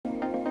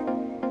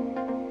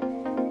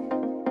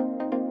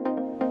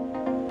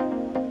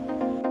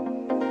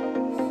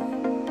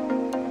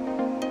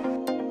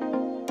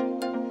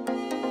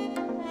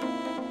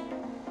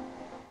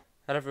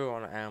Hello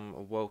everyone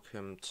and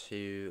welcome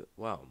to,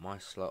 well, my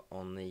slot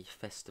on the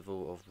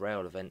Festival of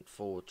Rail event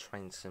for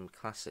Train Sim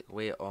Classic.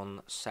 We're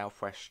on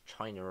Southwest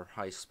China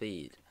High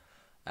Speed.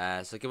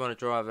 So given a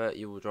driver,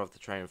 you will drive the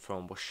train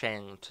from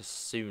Wusheng to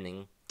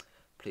Suning.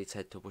 Please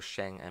head to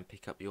Wusheng and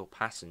pick up your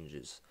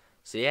passengers.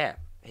 So yeah,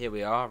 here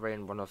we are. We're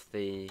in one of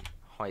the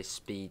high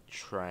speed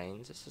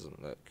trains. This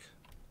doesn't look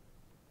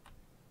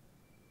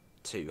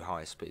too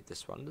high speed,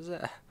 this one, does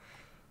it?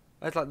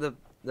 It's like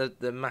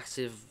the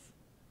massive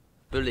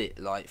bullet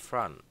light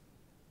front.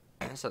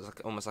 So it's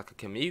like almost like a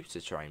commuter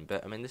train,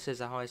 but I mean this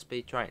is a high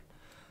speed train.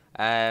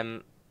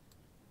 I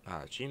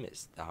assume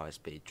it's the high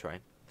speed train.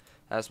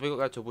 So we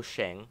got to go to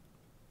Wusheng.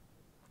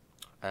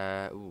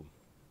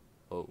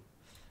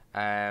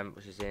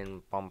 Which is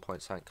in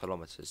 1.7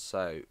 kilometers.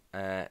 So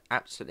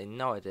absolutely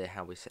no idea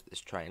how we set this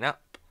train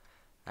up.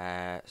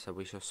 So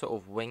we shall sort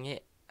of wing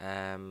it.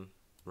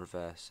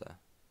 Reverser.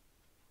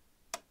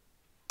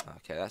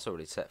 Okay, that's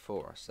already set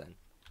for us then.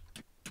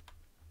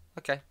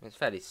 Okay, it's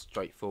fairly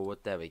straightforward.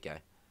 There we go.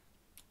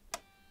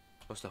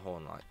 What's the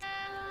horn like?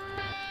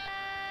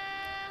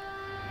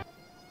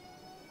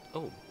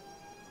 Oh,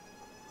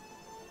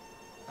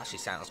 actually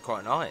sounds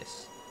quite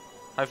nice.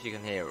 Hope you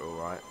can hear it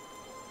all right.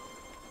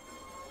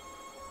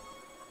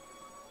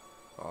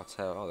 I'll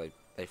tell. Oh,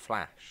 they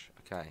flash.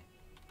 Okay,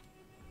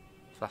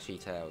 flashy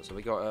tails. So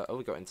we got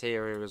we got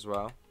interior as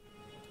well.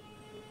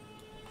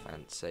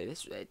 Fancy.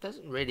 It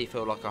doesn't really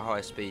feel like a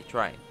high speed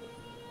train.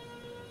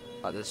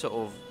 Like the sort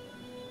of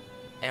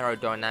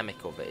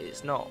aerodynamic of it,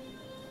 it's not.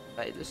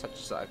 It looks like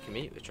just like a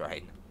commuter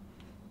train.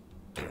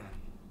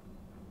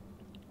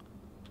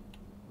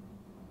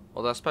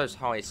 Although I suppose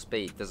high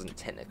speed doesn't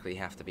technically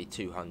have to be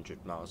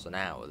 200 miles an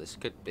hour. This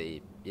could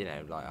be, you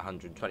know, like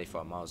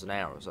 125 miles an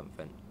hour or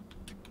something.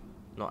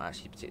 Not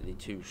actually particularly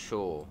too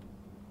sure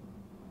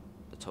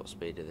the top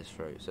speed of this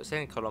route. So it's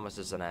in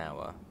kilometers an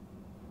hour.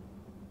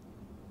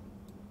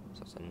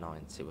 So that's a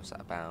 90. What's that,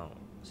 about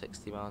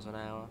 60 miles an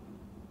hour?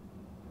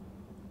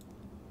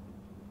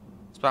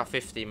 It's about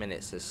 50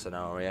 minutes this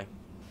scenario.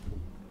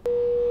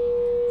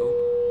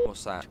 Oh,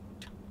 what's that?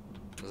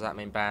 Does that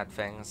mean bad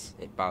things?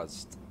 It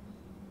buzzed.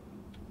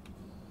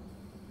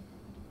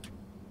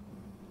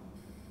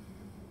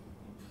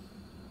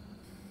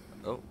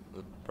 Oh,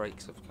 the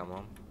brakes have come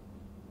on.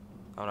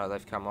 Oh no,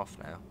 they've come off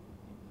now.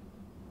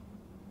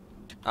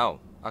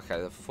 Oh,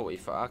 okay, the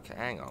 45. Okay,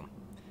 hang on.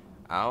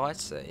 Oh, I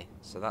see.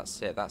 So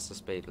that's it. That's the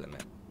speed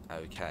limit.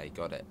 Okay,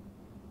 got it.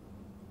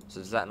 So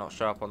does that not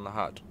show up on the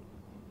HUD?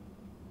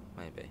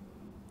 Maybe.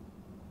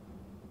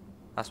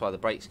 That's why the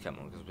brakes come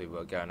on, because we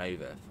were going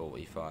over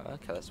 45.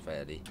 Okay, that's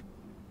fairly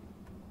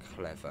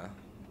clever.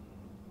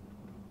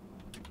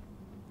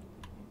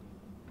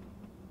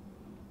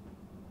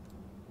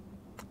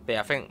 But yeah,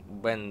 I think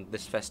when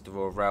this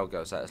Festival of Rail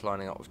goes out, it's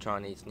lining up with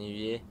Chinese New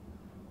Year.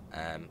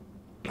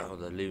 Or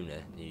the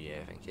Lunar New Year,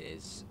 I think it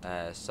is.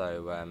 Yeah,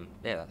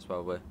 that's why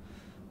we're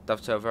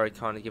Dovetail very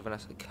kindly given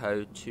us a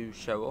code to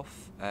show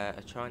off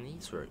a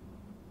Chinese route,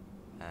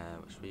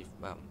 which we've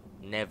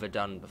never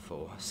done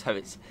before. So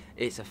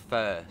it's a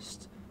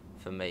first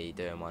for me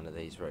doing one of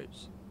these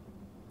routes.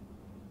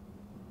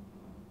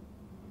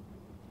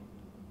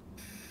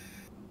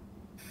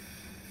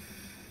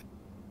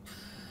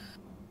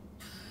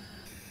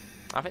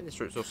 I think this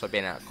route's also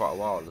been out quite a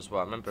while as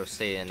well. I remember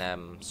seeing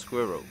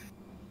Squirrel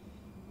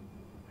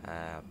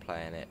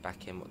playing it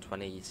back in, what,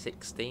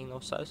 2016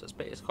 or so? So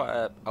it's quite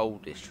an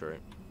oldish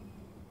route.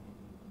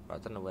 But I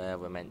don't know where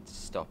we're meant to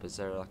stop. Is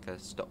there like a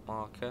stop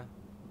marker?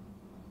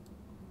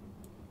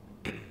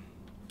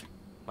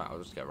 Well, I'll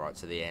just go right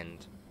to the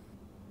end.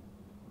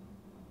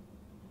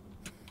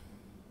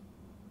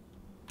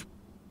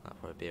 That'll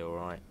probably be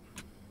alright.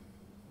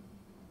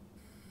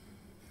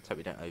 Let's hope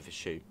we don't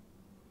overshoot.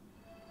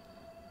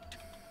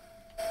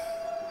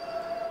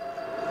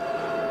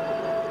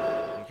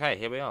 Okay,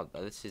 here we are.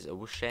 This is a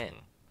Wusheng.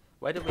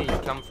 Where did we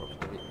come from?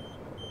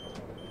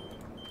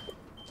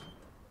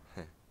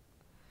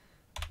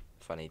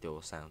 Funny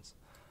door sounds.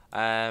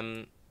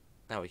 Now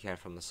we came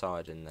from the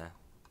side in there.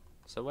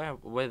 So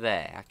we're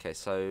there. Okay,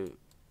 so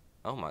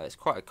oh my, it's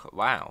quite a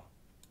wow.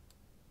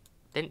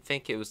 Didn't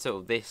think it was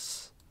sort of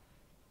this.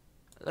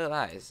 Look at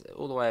that. It's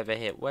all the way over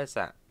here. Where's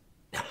that?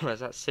 Where's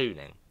that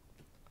Suning?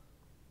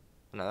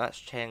 No, that's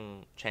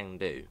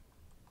Chengdu.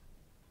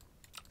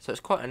 So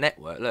it's quite a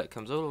network. Look, it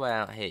comes all the way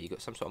out here. You've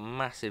got some sort of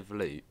massive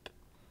loop.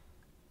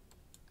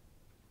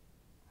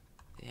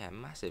 Yeah,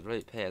 massive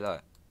loop here,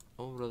 look.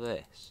 All of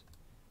this.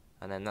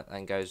 And then that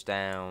then goes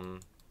down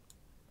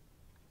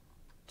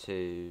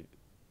to,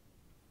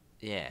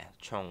 yeah,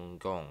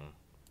 Chonggong.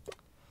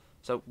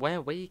 So where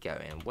are we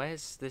going?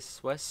 Where's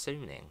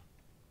Suning?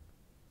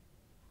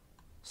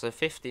 So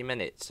 50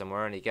 minutes and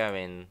we're only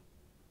going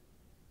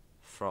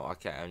from,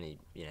 okay,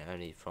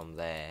 only from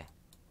there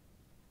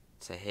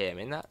to here.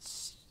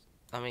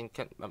 I mean,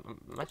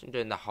 imagine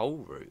doing the whole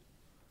route.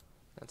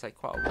 That'll take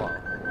quite a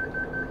while.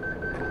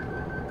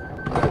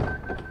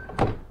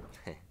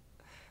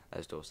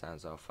 Those door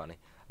sounds are funny.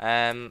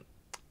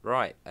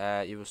 Right,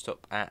 you will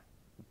stop at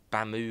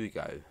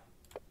Bamugo.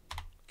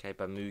 Okay,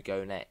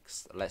 Bamugo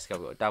next. Let's go.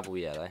 We've got a double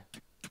yellow.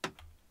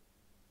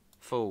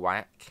 Full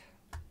whack.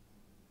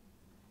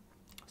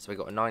 So we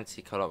got a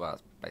 90 kilowatt.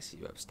 That's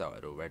basically what I've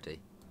started already.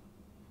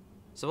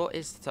 So what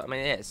is the I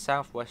mean, yeah, it's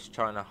Southwest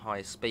China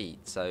high speed.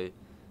 So,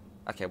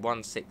 okay,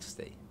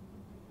 160.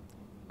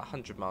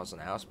 100 miles an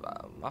hour.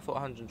 I thought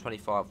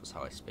 125 was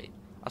high speed.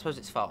 I suppose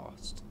it's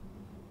fast.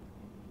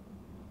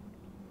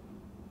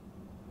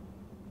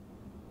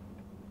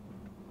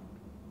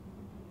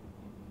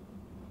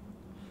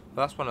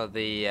 Well, that's one of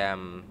the, I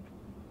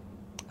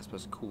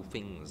suppose, cool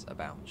things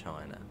about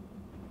China.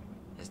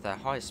 Is their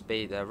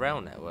high-speed rail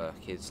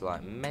network is,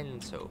 like,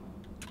 mental.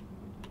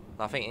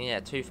 I think, yeah,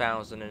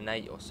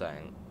 2008 or so.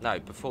 No,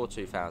 before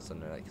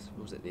 2008.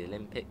 Was it the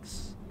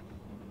Olympics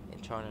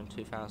in China in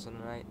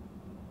 2008?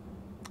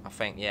 I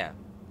think, yeah.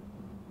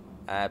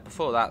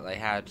 Before that, they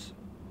had,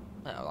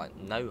 well, like,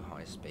 no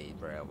high-speed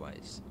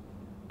railways.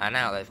 And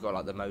now they've got,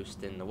 like, the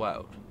most in the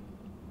world.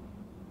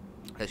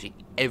 Actually,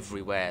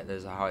 everywhere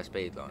there's a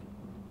high-speed line.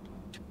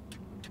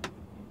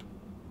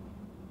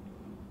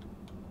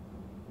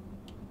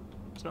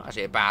 It's not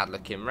actually a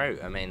bad-looking route.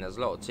 I mean, there's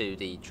a lot of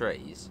 2D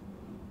trees.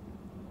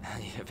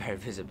 Yeah, very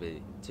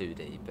visibly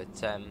 2D, but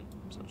it's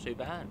not too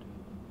bad.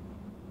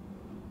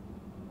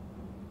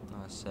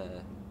 Nice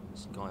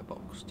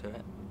skybox to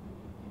it.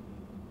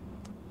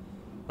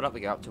 Well, up we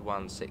go up to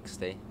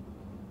 160.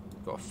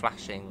 Got a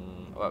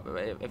flashing. Well,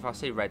 if I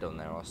see red on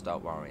there, I'll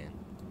start worrying.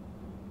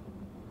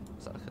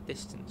 Is that like a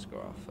distance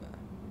graph there?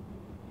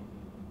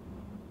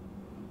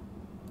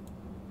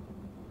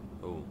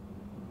 Oh,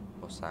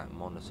 what's that?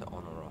 Monitor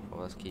on or off?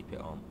 Well, let's keep it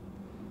on.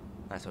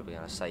 That's probably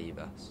going to save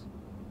us.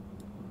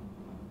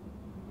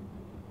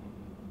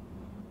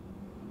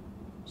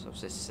 So I'm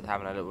just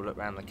having a little look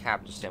around the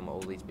cab, just seeing what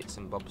all these bits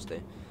and bobs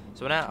do.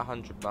 So we're now at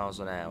 100 miles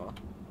an hour.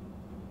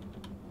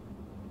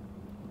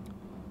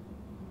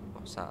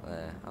 What's that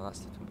there? Oh,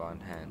 that's the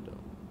combined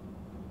handle.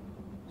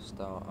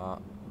 Start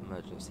up,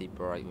 emergency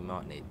brake, we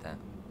might need that.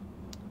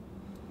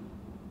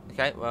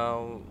 Okay,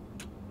 well,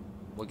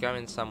 we're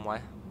going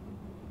somewhere.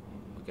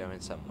 We're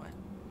going somewhere.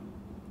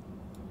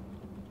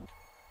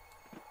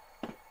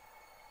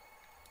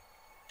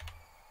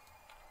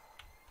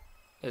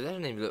 It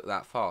doesn't even look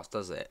that fast,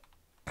 does it?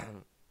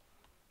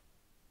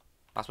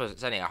 I suppose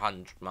it's only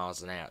 100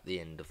 miles an hour at the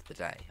end of the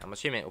day. I'm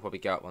assuming it will probably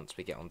go up once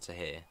we get onto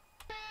here.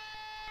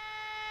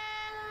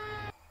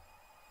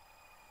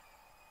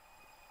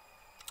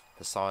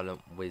 The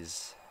silent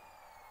whiz.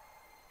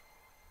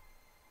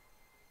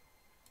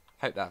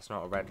 Hope that's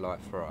not a red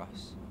light for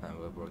us.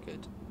 No, we're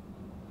good.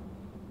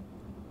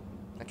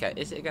 Okay,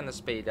 is it going to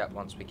speed up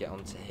once we get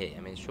onto here?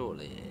 I mean,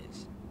 surely it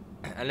is.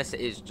 Unless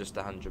it is just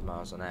 100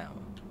 miles an hour.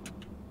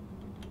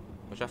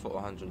 Which I thought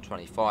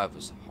 125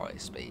 was high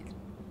speed.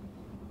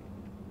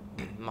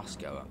 Must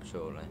go up,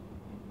 surely.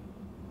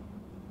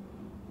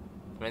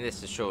 I mean,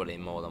 this is surely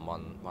more than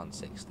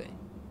 160.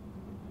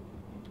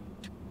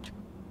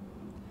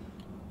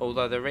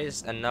 Although there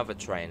is another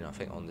train, I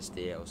think, on this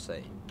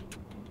DLC.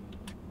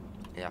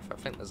 Yeah, I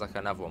think there's like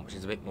another one which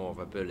is a bit more of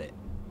a bullet.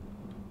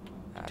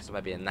 So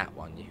maybe in that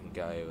one you can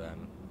go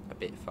a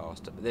bit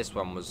faster. But this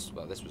one was,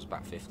 well, this was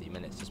about 50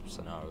 minutes. This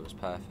scenario was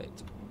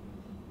perfect.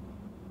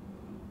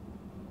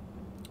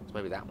 So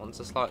maybe that one's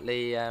a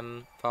slightly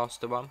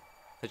faster one.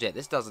 Because yeah,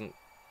 this doesn't,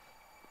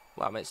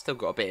 well, I mean, it's still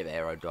got a bit of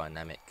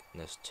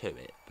aerodynamicness to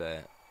it,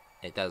 but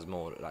it does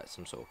more look like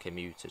some sort of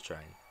commuter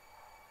train.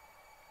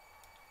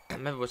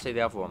 Maybe we'll see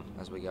the other one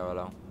as we go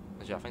along.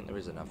 Actually, I think there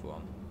is another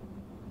one.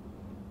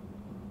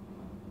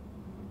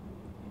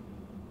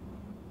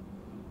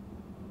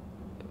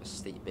 Bit of a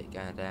steep bit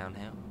going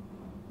downhill.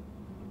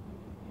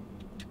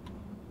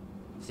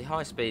 See,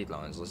 high speed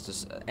lines, it's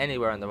just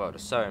anywhere in the world are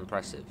so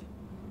impressive.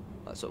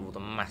 Like sort of all the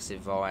massive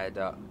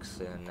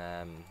viaducts and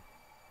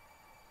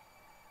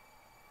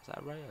is that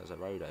a road? There's a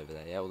road over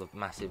there. Yeah, all the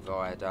massive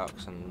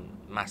viaducts and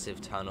massive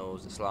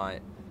tunnels. It's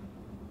like,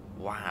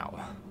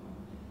 wow.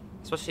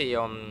 Especially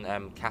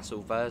on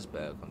Castle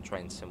Versberg on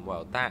Train Sim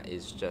World, that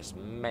is just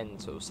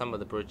mental. Some of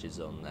the bridges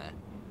on there,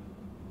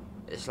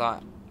 it's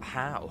like,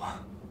 how?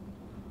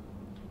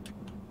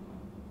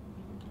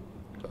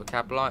 Got a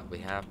cab light we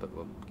have, but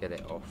we'll get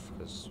it off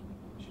because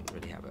we shouldn't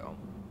really have it on.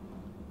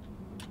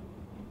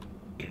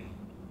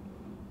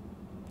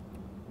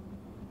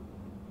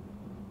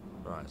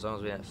 Right, as long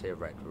as we don't see a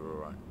red,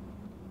 we're alright.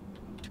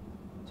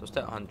 So we're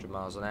still at 100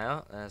 miles an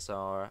hour. There's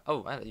our,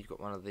 oh, you've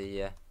got one of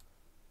the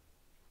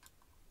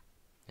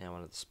yeah,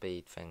 one of the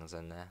speed things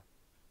in there.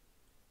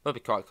 Would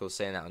be quite cool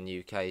seeing that on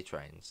UK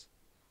trains.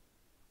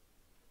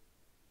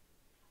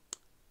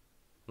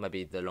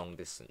 Maybe the long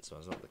distance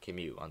ones, not the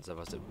commute ones.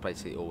 Otherwise, it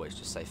basically always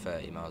just say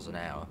 30 miles an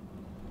hour.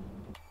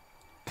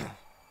 So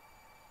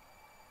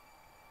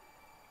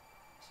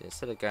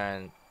instead of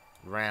going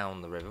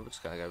round the river, we're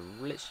just going to go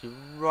literally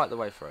right the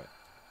way through it.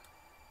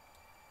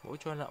 What are we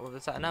joining up with?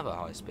 Is that another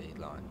high speed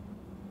line?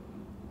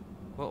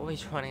 What are we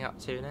joining up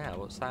to now?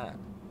 What's that?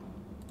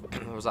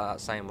 Or was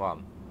that same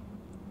one?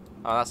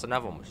 Oh, that's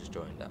another one which is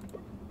joined up.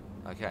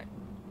 Okay.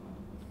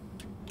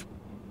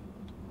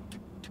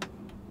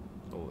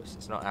 Oh,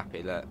 it's not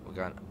happy. Look, we're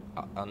going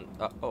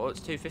oh, it's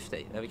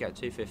 250. There we go,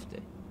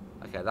 250.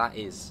 Okay, that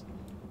is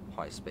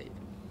high speed.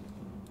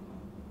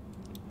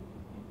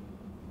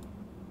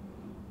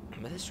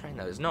 But this train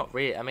though is not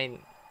really. I mean,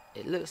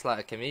 it looks like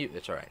a commuter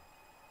train.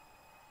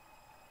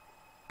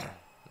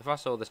 If I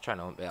saw this train,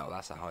 I wouldn't be. Oh,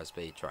 that's a high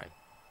speed train.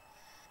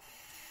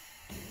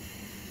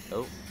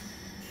 Oh,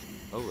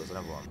 oh, there's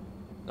another one.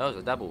 No, it's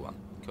a double one.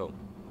 Cool.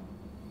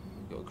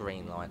 Got a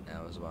green light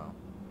now as well.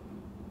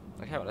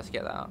 Okay, well, let's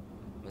get that up.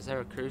 Is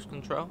there a cruise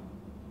control?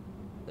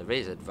 There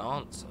is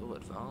advanced. Oh,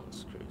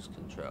 advanced cruise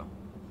control.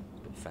 It's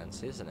a bit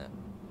fancy, isn't it?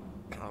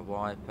 A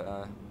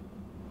wiper.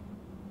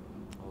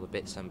 All the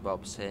bits and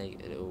bobs here.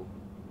 Get a little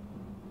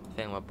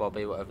thing with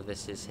Bobby, whatever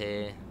this is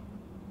here.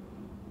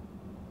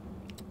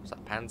 Is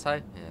that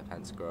panto? Yeah,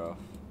 pantograph.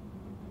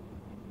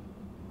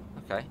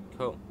 Okay,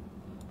 cool.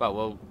 Well,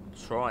 we'll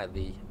try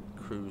the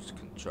cruise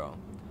control.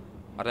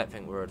 I don't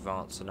think we're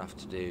advanced enough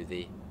to do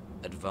the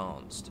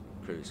advanced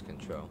cruise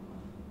control.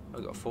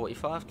 We've got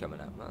 45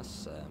 coming up.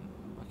 That's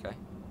okay.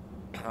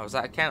 Oh, is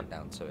that a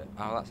countdown to it?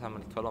 Oh, that's how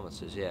many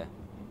kilometres. Yeah.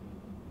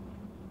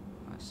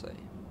 I see.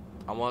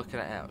 I'm working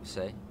it out.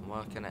 See, I'm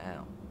working it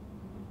out.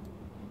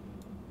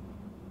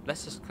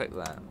 Let's just click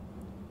that.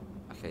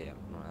 Okay, yeah,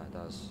 right, that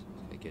does.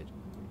 Okay, good.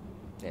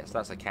 Yeah, so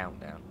that's a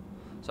countdown.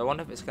 So I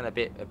wonder if it's going to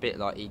be a bit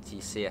like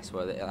ETCS,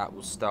 where that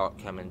will start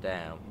coming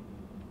down,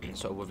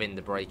 sort of within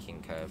the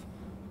braking curve,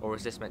 or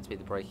is this meant to be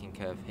the braking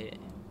curve here?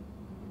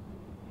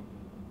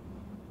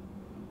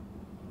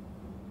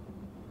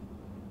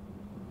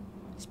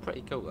 It's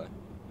pretty cool though.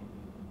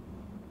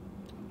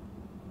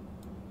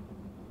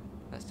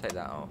 Let's take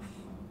that off.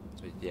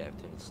 So yeah,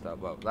 doing the start.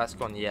 Well, that's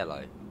gone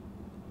yellow.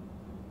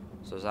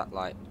 So is that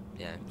like,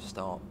 yeah,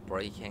 start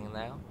braking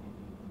now?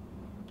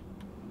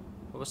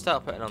 Well, we'll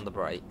start putting on the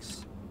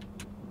brakes.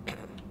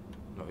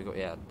 What we got?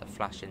 Yeah, the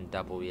flashing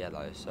double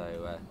yellow.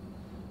 So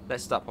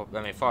let's start.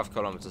 I mean, 5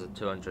 kilometers at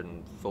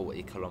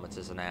 240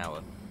 kilometers an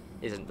hour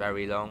isn't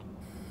very long.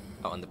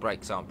 Oh, and the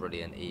brakes aren't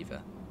brilliant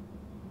either.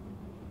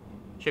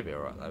 Should be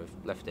alright though.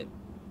 We've left it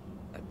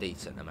a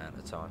decent amount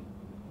of time.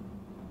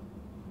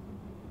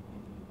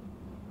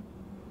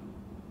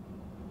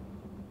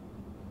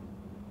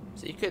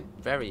 So you could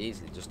very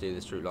easily just do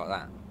this route like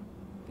that.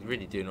 You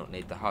really do not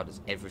need the HUD, as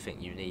everything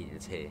you need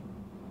is here.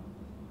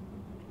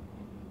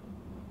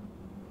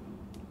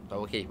 But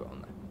we'll keep it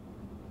on there.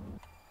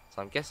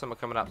 So I'm guessing we're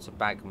coming up to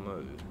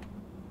Bagmoo.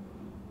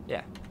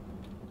 Yeah.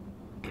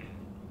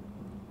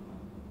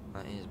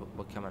 That is what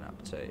we're coming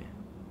up to.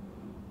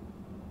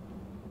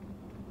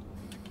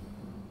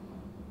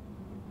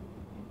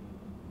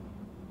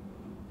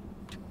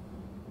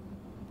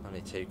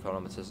 Only 2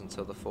 kilometres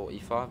until the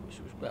 45, which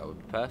would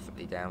be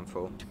perfectly down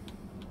for.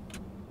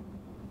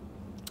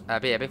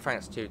 But yeah, big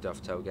thanks to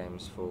Dovetail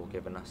Games for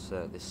giving us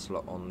this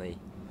slot on the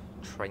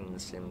Train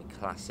Sim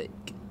Classic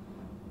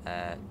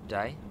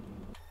day.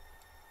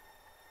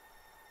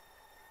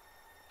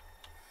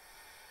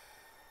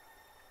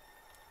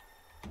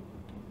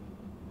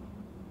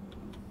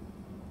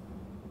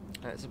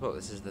 Let's suppose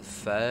this is the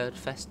 3rd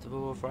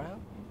Festival of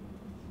Rail,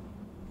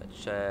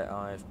 which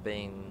I've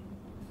been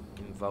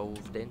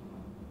involved in.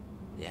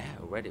 Yeah,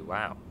 already,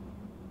 wow.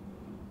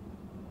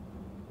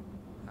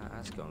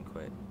 That's gone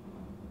quick.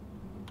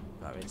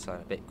 Right, we're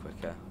inside a bit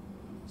quicker.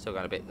 Still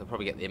going a bit, they'll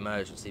probably get the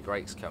emergency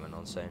brakes coming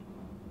on soon.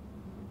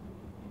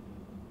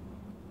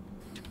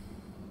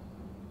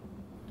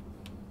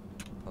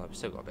 Well, we've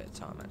still got a bit of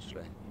time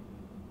actually.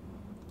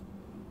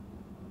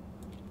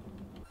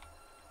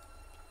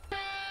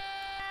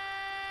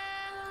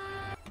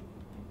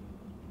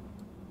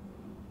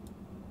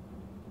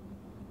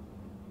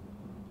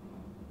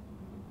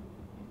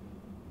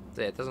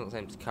 So yeah, it doesn't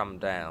seem to come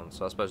down,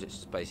 so I suppose it's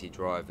just basically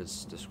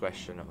driver's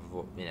discretion of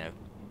what, you know,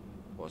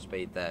 what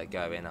speed they're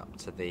going up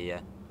to the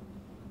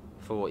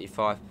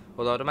 45.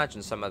 Although I'd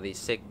imagine some of these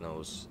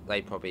signals,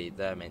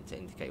 they're meant to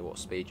indicate what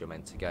speed you're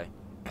meant to go.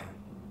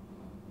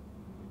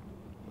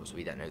 Also,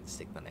 we don't know the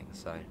signalling,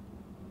 so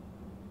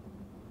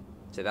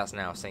that's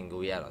now a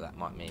single yellow. That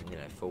might mean, you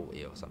know,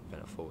 40 or something,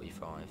 or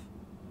 45.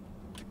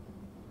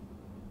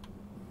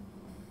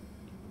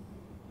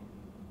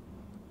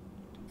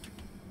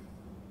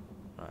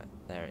 Right,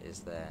 there it is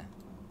there.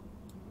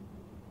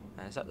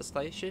 And is that the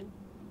station?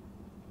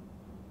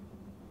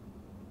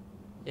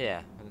 Yeah,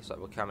 it looks like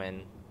we're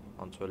coming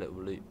onto a little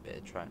loop bit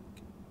of track.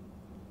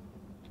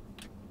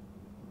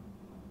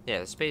 Yeah,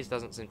 the speeds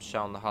doesn't seem to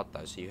show on the HUD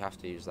though, so you have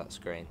to use that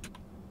screen.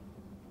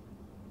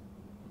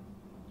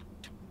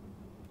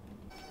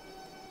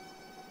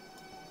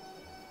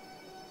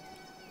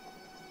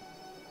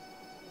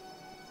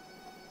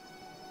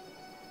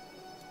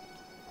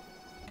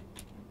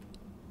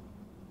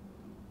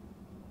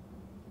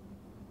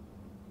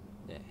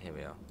 Yeah, here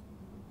we are.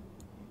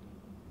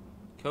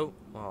 Cool.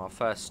 Well, our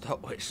first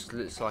stop, which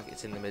looks like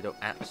it's in the middle of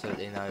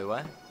absolutely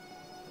nowhere.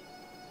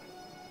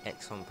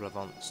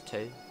 Aix-en-Provence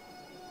 2.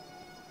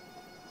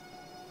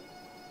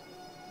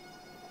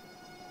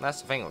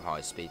 That's the thing with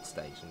high-speed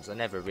stations. They're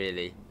never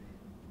really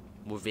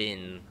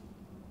within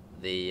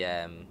the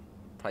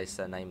place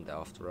they're named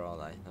after, are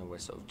they? No, we're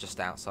sort of just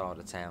outside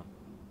of town.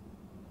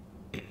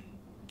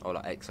 Or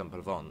like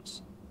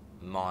Aix-en-Provence,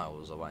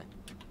 miles away.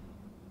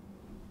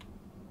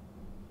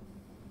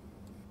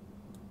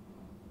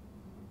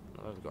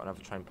 Oh, we've got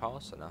another train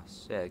passing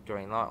us. Yeah,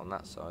 green light on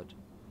that side.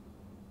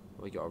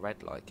 We got a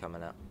red light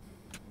coming up.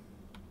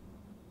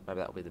 Maybe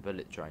that'll be the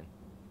bullet train.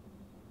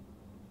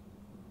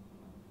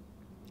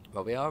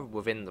 Well, we are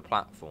within the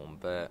platform,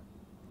 but...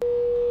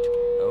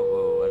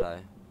 Oh, whoa, hello.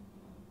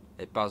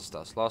 It buzzed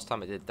us. Last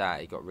time it did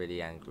that, it got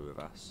really angry with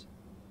us.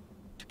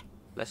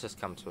 Let's just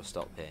come to a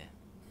stop here.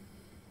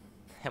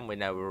 And we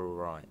know we're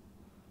alright.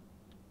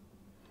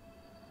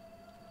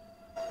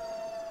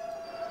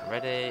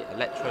 Ready?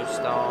 Electro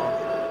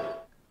Star.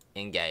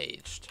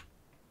 Engaged.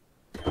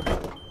 There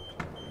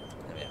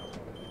we are.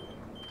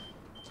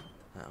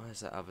 Now, where's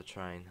that other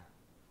train?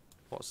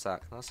 What's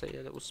that? Can I see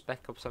a little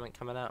speck of something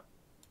coming out?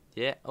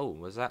 Yeah. Oh,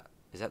 was that?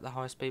 Is that the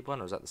high-speed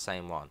one, or is that the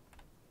same one?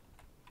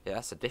 Yeah,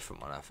 that's a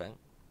different one, I think.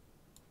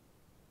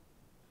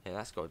 Yeah,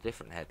 that's got a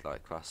different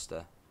headlight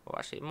cluster. Well,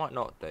 actually, it might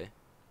not do.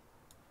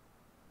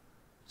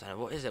 I don't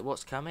know, what is it?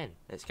 What's coming?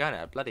 It's going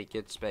at a bloody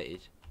good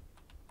speed.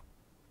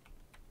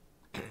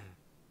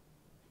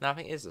 No, I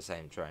think it is the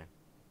same train.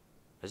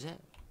 Is it?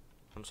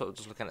 I'm sort of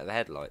just looking at the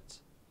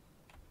headlights.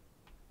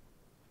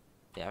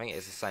 Yeah, I think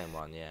it's the same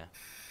one, yeah.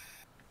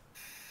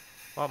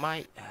 Well,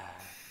 mate.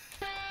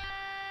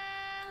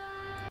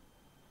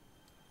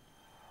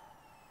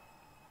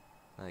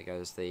 There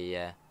goes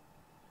the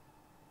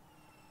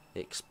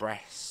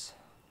express.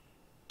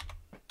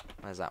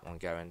 Where's that one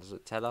going? Does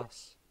it tell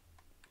us?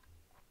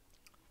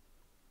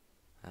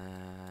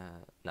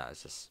 No,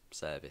 it's just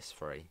service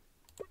free.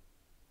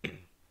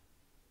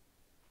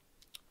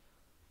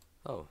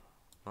 Oh,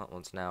 that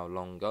one's now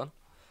long gone.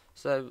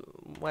 So,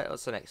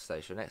 what's the next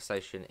station? Next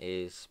station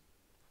is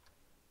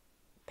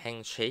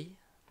Pengchi.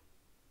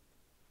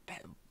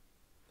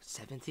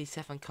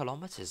 77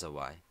 kilometers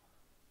away.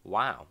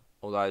 Wow.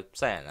 Although,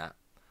 saying that,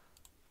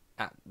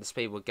 at the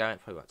speed we're going,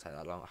 it probably won't take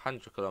that long.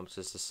 100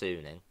 kilometers to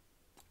Suning.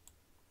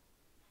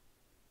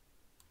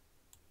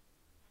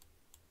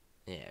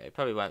 Yeah, it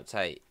probably won't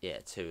take,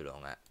 too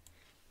long at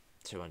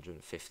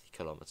 250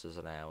 kilometers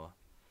an hour.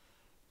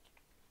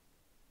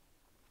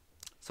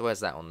 So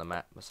where's that on the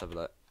map? Let's have a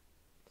look.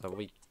 Let's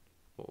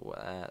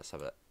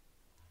have a look.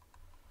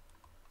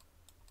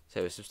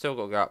 So we've still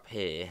got to go up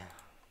here.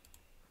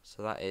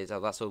 So that is,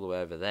 that's all the way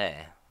over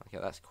there. Okay,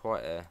 that's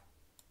quite a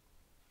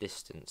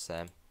distance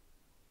then.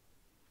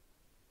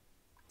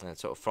 And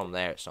sort of from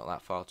there, it's not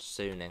that far to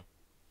Suning.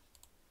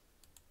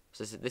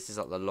 So this is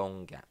like the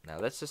long gap now.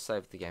 Let's just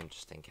save the game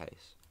just in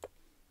case.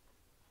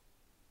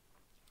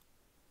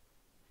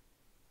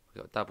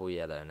 We've got double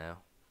yellow now.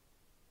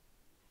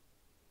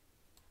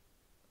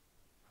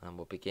 And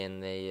we'll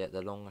begin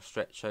the longer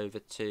stretch over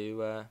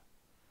to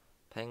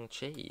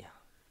Pengchi.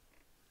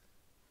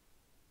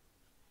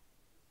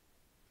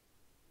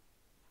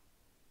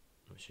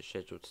 Which is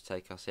scheduled to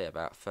take us here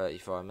about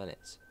 35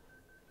 minutes.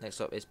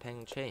 Next up is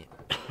Pengchi.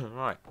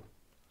 Right.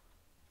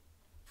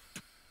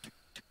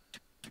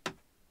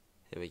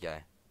 Here we go.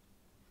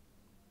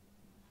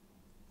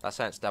 That's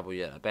how it's double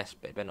yellow.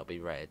 Best bit, it better not be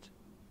red.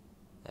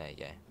 There you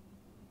go.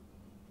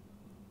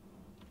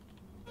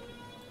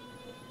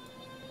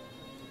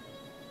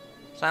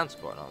 Sounds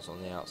quite nice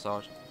on the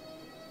outside.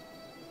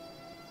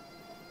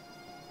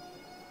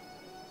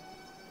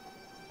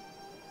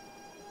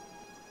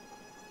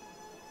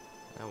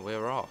 And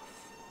we're off.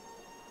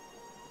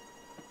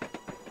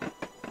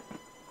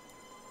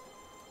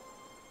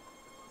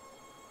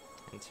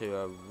 Into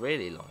a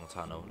really long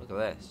tunnel. Look at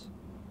this.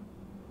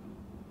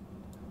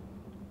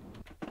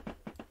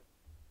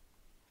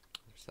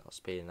 Start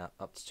speeding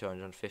up to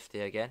 250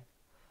 again.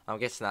 I'm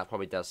guessing that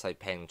probably does say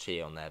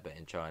Pengchi on there, but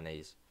in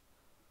Chinese.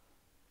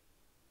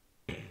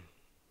 We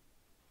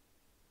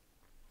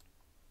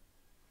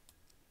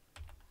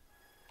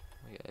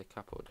get a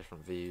couple of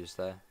different views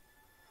there.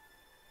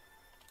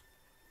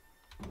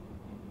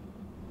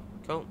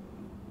 Cool.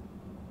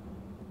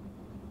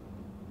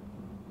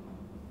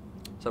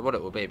 So what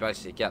it will be,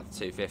 basically get to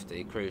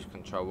 250, cruise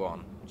control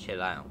on,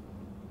 chill out.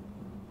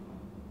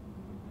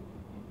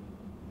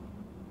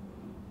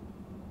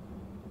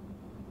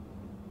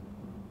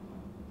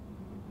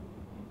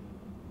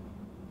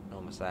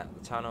 Almost out of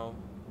the tunnel.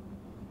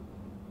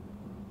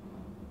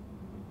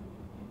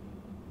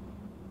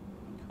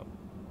 Cool.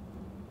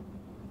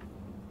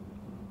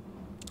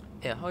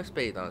 Yeah, high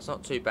speed though, it's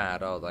not too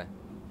bad, are they?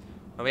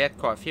 Well, we had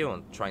quite a few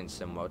on Train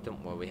Sim World,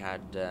 didn't we? We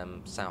had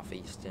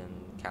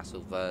Southeastern,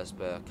 Castle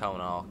Versper,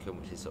 Colnarken,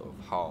 which is sort of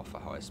half a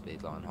high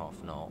speed line,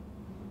 half not.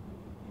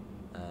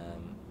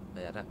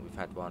 Yeah, I don't think we've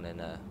had one in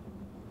a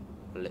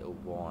little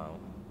while.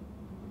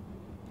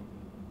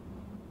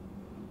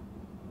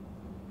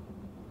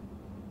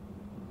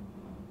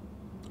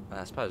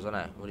 I suppose, I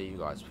don't know, what do you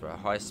guys prefer?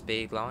 High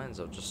speed lines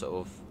or just sort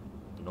of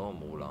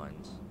normal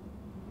lines?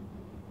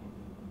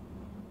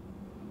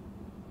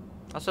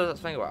 I suppose that's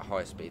the thing about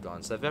high speed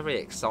lines, they're very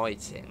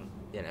exciting,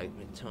 you know,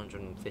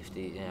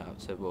 250, you know, up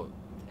to what,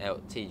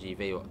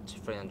 TGV, what,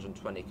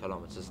 320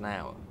 kilometres an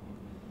hour.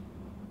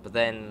 but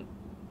then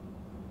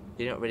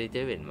you're not really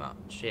doing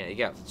much. You know, you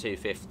get up to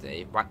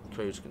 250, whack the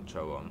cruise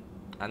control on,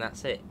 and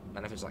that's it.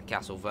 And if it's like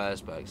Castle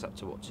Versberg, it's up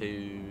to what,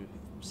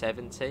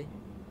 270?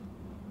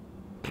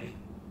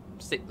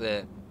 Stick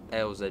the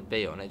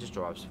LZB on, it just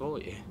drives for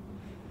you.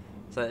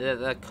 So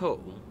they're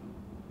cool,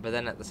 but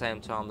then at the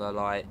same time they're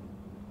like,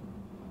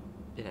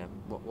 you know,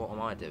 what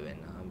am I doing?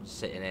 I'm just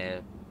sitting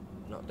here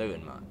not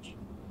doing much.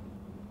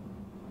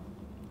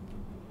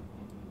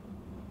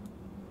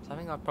 So I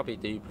think I probably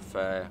do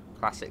prefer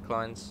classic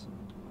lines.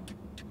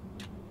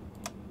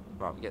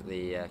 Right, we get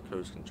the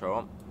cruise control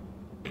on.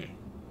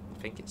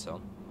 I think it's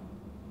on.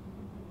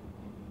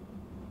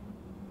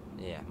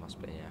 Yeah, it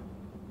must be, yeah.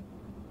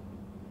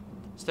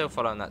 Still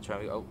following that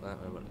train. Oh,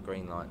 we want the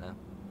green light now.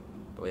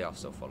 But we are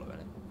still following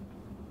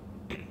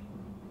it.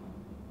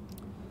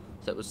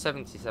 So it was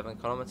 77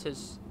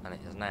 kilometres, and it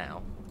is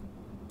now.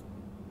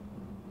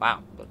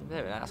 Wow,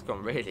 that's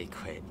gone really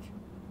quick.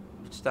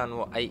 We've just done,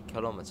 what, 8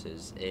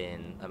 kilometres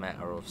in a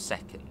matter of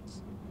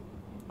seconds.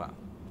 Well,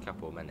 a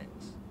couple of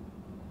minutes.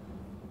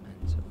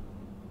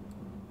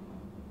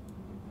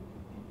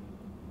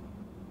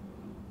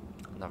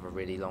 Another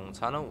really long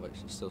tunnel,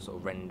 which is still sort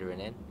of rendering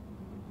in.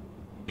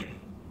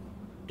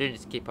 Do need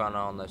to keep an eye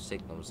on those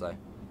signals though.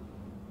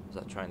 There's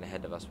that train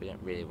ahead of us, we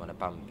don't really want to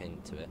bump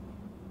into it.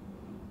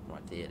 Or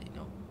ideally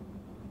not.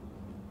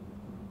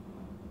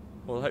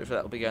 Well, hopefully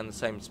that will be going the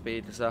same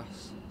speed as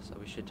us, so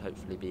we should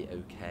hopefully be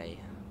okay.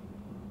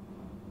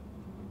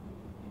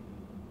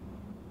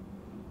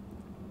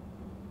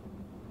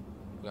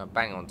 We're going to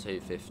bang on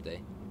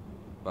 250.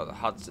 Well, the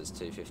HUD says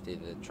 250,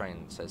 the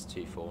train says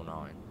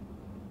 249.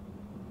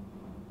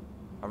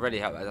 I really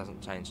hope that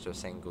doesn't change to a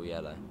single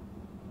yellow.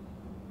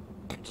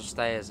 Just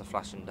stay as a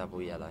flashing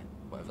double yellow,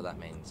 whatever that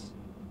means.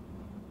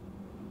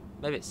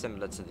 Maybe it's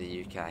similar to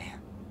the UK.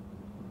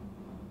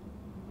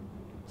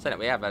 So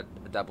we have a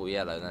double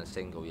yellow, then a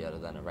single yellow,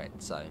 then a red,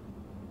 so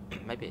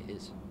maybe it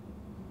is.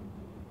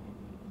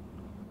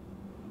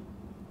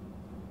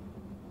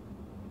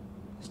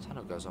 This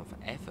tunnel goes on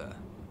forever.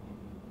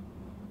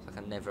 It's like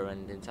a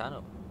never-ending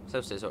tunnel. It's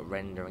also sort of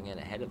rendering in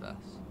ahead of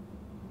us.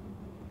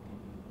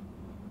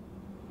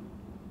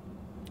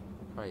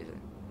 Crazy.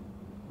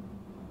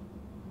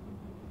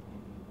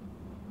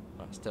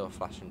 Right, still a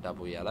flashing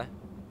double yellow.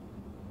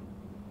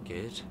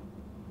 Good.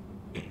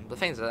 The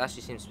thing is, there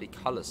actually seems to be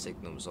colour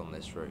signals on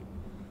this route.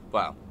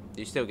 Well,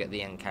 you still get the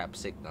NCAP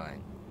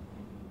signalling,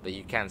 but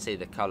you can see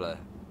the colour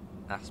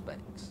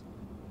aspects.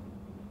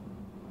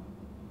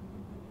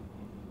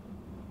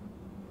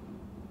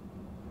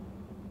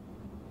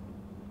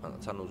 Well,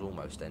 the tunnel's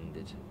almost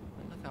ended.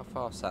 Look how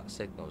fast that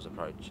signal's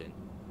approaching.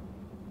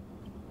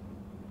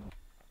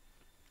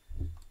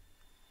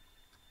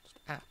 Just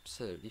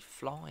absolutely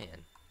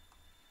flying.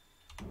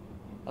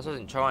 I was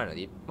in China,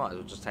 you might as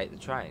well just take the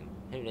train.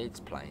 Who needs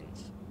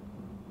planes?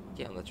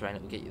 Get on the train,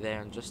 it will get you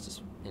there and just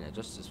as, you know,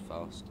 just as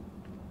fast.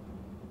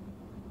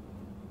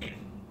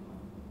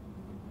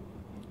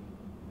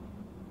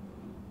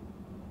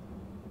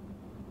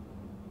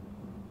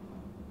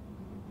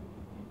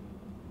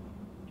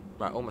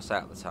 Right, almost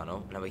out of the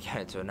tunnel. Now we go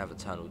into another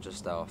tunnel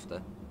just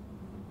after.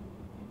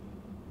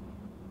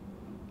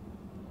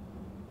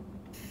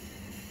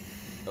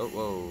 Oh,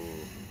 whoa.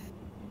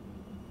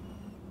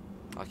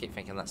 I keep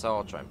thinking that's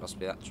our train. Must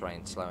be that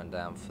train slowing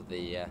down for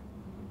the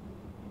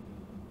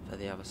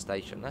other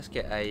station. Let's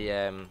get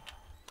a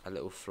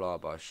little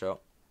flyby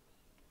shot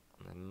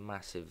on a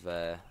massive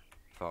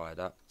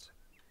viaduct.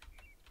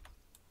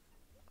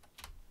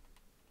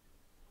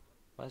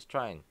 Where's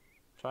train?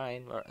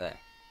 Train, right there.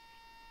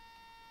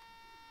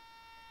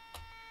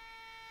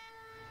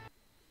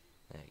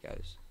 There it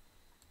goes.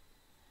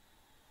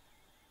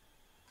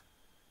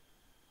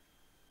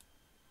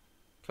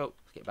 Cool.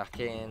 Let's get back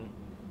in.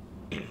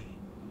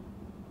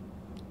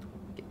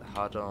 Get the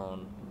HUD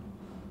on.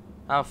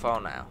 How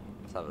far now?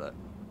 Let's have a look.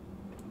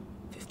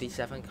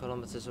 57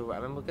 kilometres away. I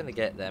mean, we're going to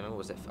get there. I mean,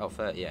 was it? Oh,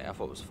 38. I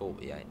thought it was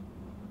 48.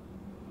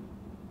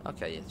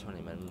 Okay, yeah,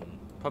 20 minutes.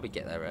 Probably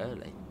get there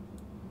early.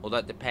 Although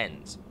it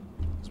depends.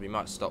 Because we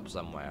might stop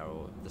somewhere,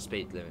 or the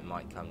speed limit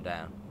might come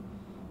down.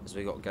 Because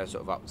we've got to go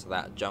sort of up to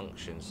that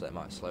junction, so it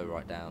might slow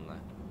right down there.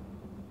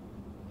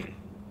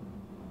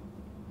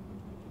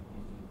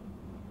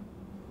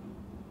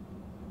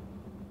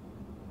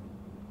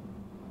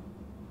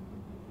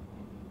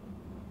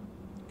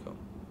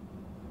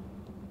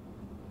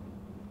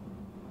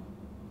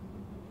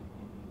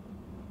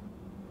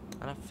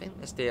 And I think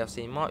this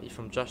DLC might be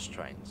from Just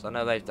Trains. I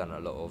know they've done a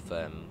lot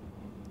of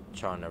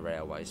China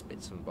Railways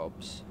bits and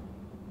bobs.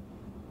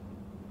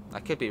 I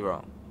could be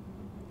wrong.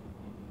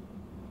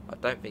 I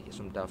don't think it's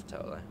from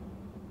Dovetail though.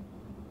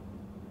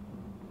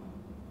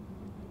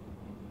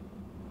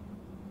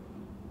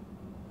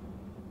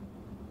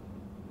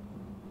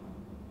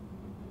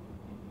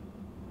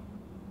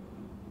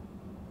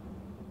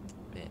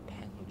 Bit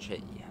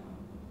punchy.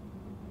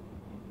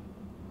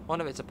 I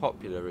wonder if it's a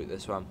popular route,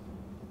 this one.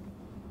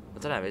 I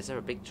don't know, is there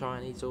a big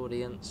Chinese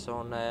audience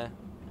on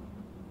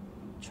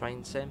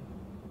Train Sim?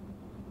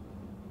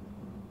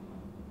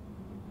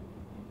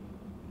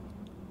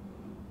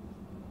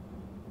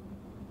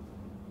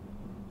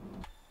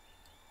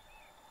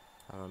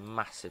 A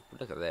massive.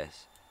 Look at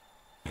this.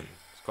 It's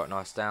quite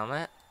nice down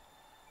there.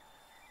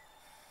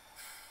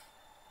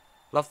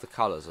 Love the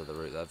colours of the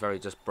route. They're very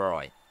just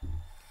bright,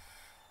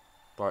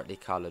 brightly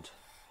coloured.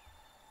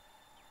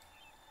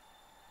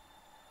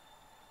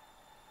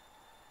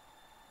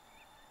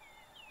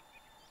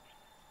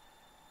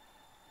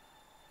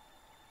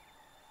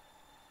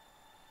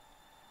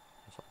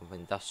 Sort of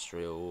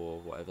industrial or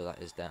whatever that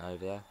is down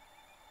over there.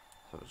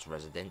 So it's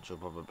residential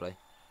probably.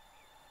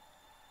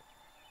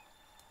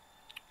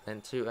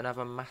 Then to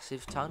another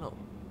massive tunnel.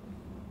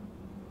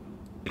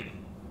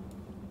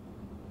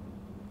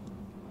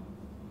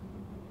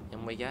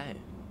 In we go.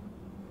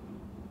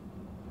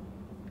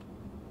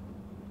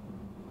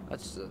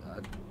 That's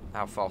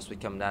how fast we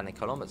come down in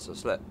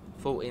kilometres. Look,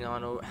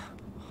 49 or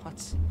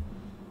what?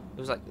 It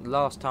was like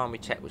last time we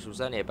checked, which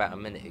was only about a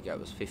minute ago, it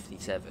was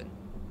 57.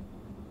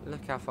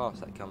 Look how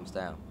fast that comes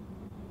down.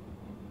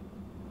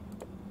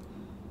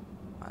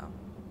 Wow.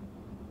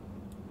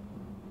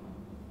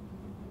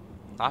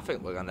 I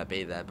think we're going to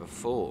be there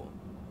before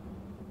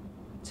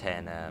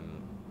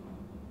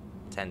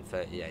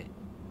 10:38.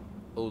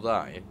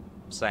 Although,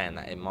 saying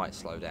that, it might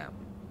slow down.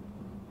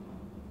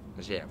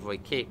 Because yeah, if we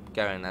keep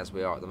going as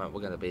we are at the moment,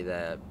 we're going to be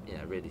there, you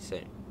know, really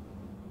soon.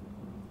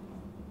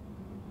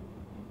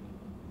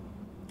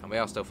 And we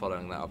are still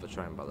following that other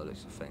train by the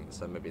looks of things,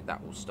 so maybe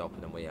that will stop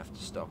and then we have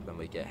to stop and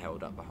we get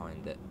held up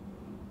behind it.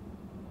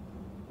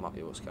 Might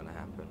be what's going to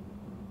happen.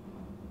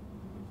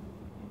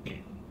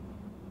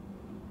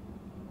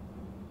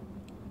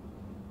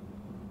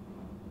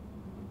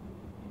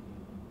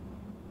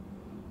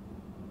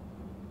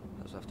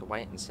 So have to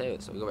wait and see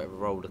it. So we've got a bit of a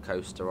roller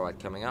coaster ride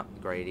coming up. The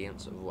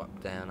gradients of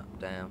up, down, up,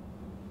 down.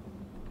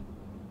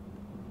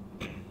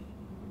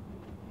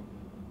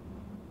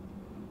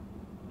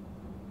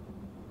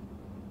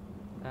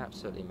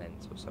 Absolutely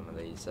mental, some of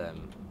these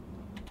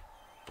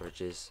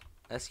bridges.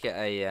 Let's get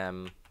a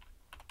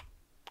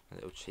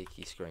little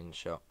cheeky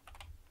screenshot.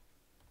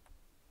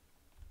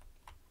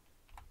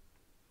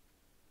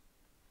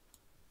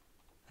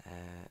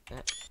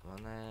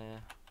 One there.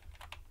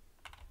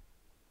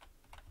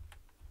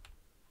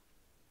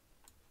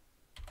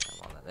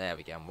 There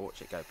we go, and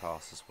watch it go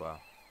past as well.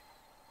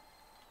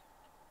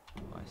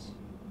 Nice.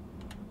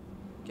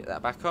 Get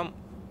that back on.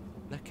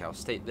 Look how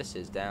steep this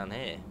is down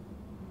here.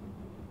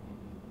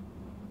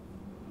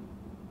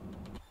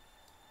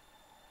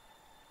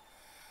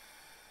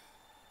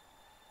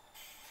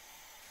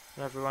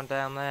 Everyone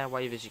down there,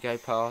 wave as you go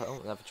past.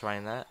 Oh, another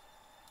train there.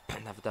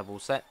 Another double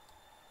set.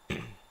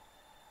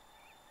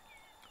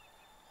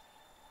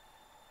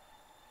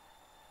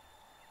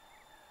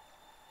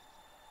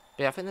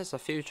 Yeah, I think there's a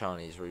few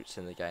Chinese routes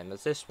in the game.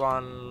 There's this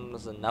one,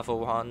 there's another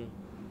one,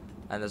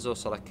 and there's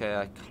also like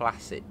a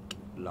classic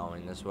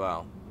line as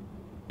well,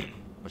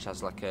 which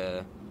has like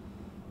a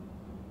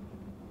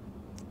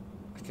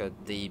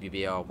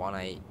DBBR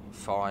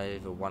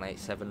 185 or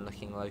 187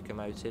 looking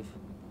locomotive.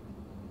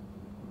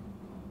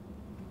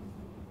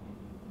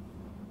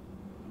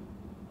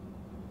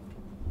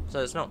 So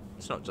it's not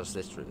just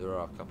this route. There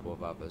are a couple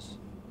of others.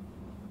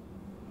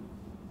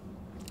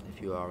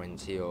 If you are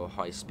into your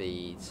high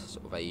speed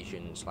sort of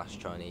Asian /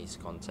 Chinese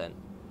content.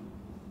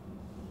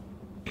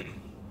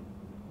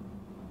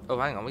 Oh,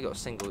 hang on, we got a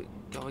single.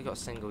 God, we got a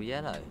single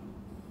yellow.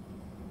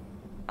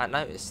 I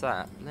noticed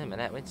that. Wait a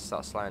minute, we need to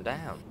start slowing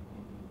down.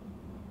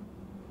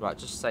 Right,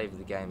 just save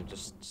the game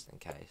just in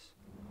case.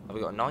 Oh,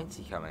 we got a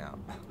 90 coming up.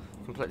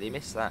 Completely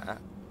missed that.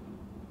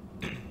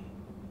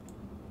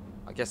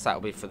 I guess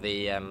that'll be for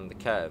the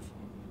curve,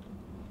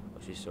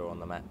 which you saw on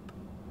the map.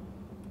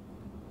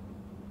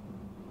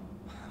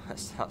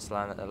 Let's start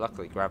slowing it.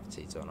 Luckily,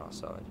 gravity's on our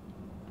side.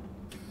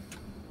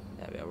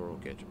 There we are. We're all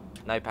good.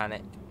 No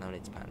panic. No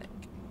need to panic.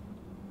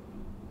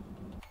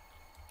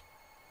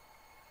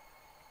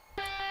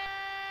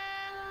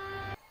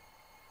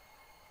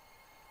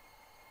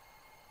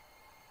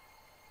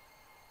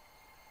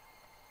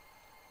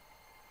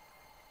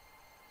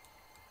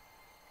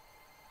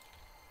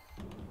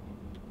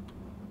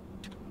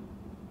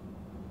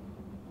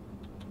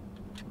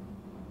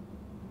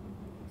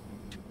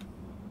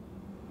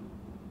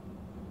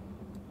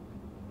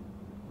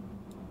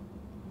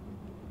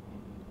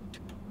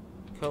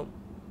 Cool.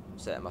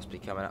 So it must be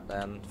coming up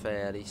then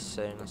fairly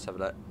soon. Let's have a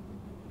look.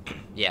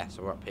 Yeah,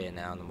 so we're up here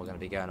now, and then we're going to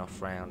be going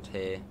off round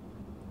here.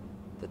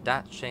 The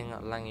Daching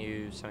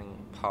Langyu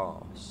something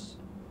pass.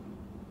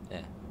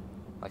 Yeah,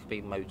 like a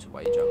big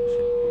motorway junction.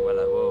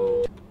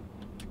 Whoa.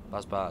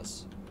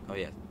 Buzz. Oh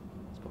yeah,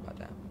 let's put that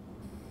down.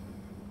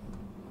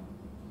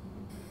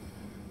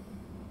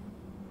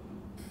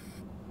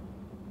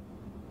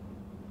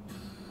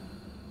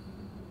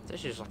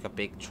 This is like a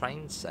big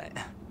train set.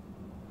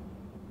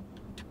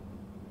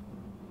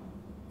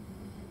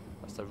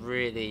 That's a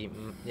really,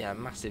 yeah,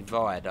 massive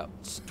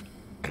viaduct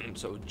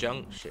sort of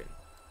junction.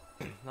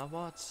 Now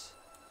what?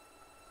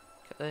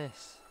 Look at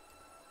this.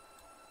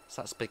 It's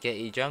that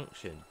Spaghetti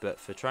Junction, but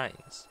for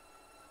trains.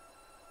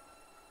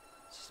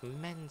 It's just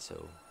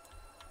mental.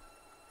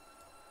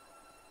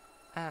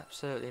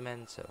 Absolutely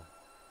mental.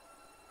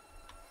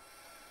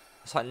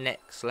 It's like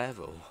next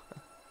level.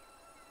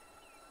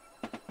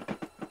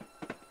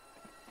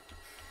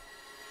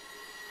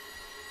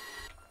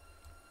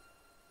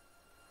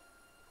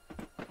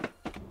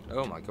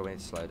 Oh my god, we need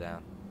to slow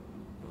down.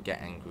 He'll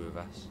get angry with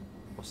us.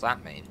 What's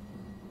that mean?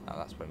 Oh,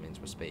 that's what it means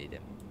we're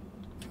speeding.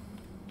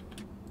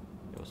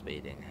 You're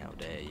speeding, how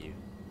dare you.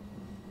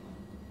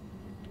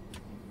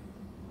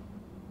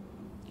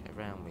 Okay,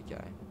 round we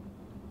go.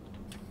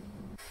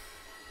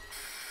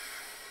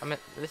 I mean,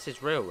 this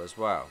is real as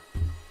well.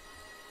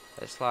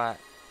 It's like...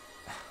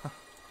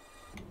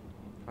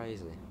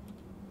 crazy.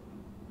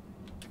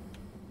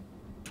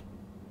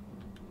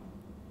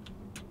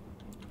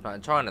 Right,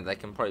 in China they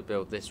can probably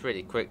build this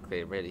really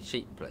quickly and really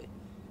cheaply.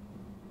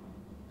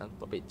 And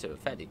probably to a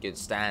fairly good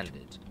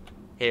standard.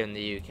 Here in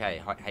the UK,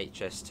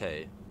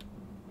 HS2,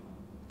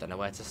 don't know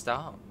where to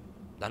start.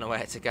 Don't know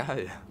where to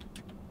go.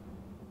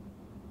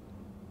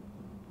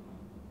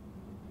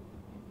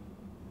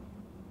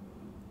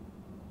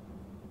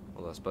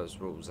 Although I suppose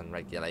rules and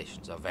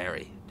regulations are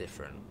very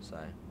different, so...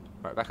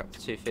 Right, back up to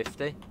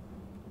 250.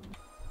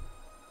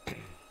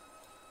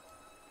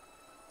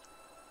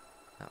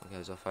 That one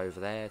goes off over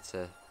there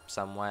to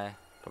somewhere,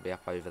 probably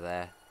up over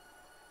there.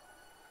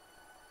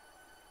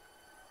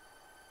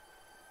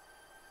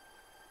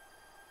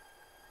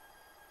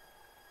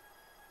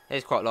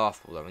 It's quite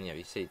laughable though, when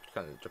you see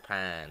kind of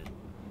Japan,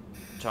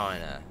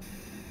 China,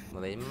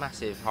 well, these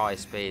massive high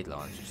speed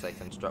lines which they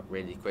construct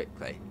really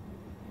quickly.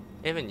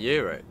 Even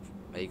Europe,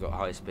 where you got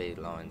high speed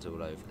lines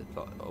all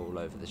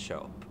over the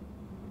shop,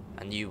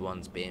 and new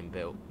ones being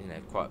built, you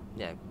know, quite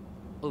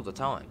all the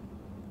time.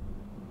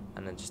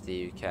 And then just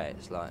the UK,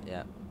 it's like,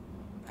 yeah,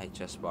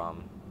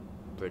 HS1,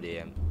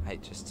 brilliant,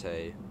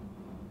 HS2,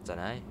 don't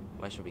know,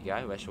 where shall we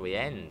go, where shall we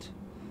end?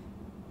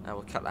 Oh,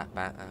 we'll cut that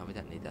back, oh, we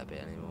don't need that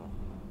bit anymore.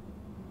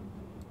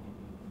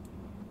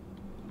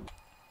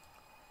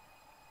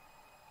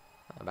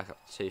 Back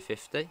up to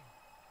 250.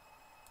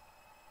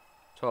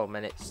 12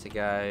 minutes to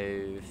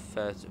go,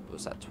 30,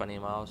 what's that, 20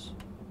 miles?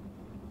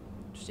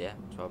 Just, yeah,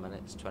 12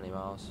 minutes, 20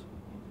 miles,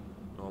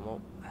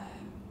 normal.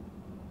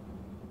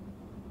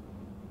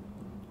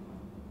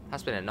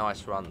 That's been a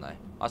nice run though.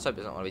 I just hope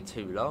it's not going to be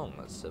too long.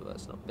 It's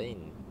not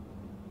been.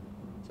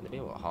 It's only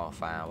been what,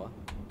 half hour.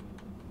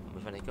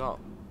 We've only got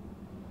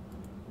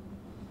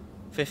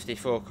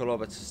 54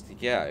 kilometres to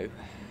go,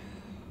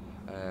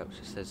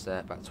 which says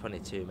about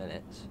 22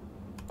 minutes.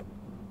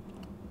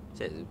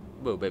 So it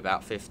will be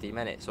about 50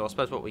 minutes. So I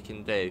suppose what we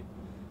can do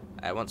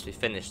once we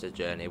finish the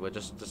journey, we'll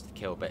just to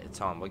kill a bit of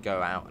time. We'll go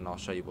out and I'll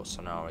show you what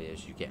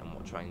scenarios you get and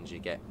what trains you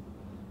get,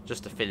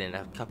 just to fill in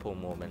a couple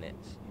more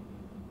minutes.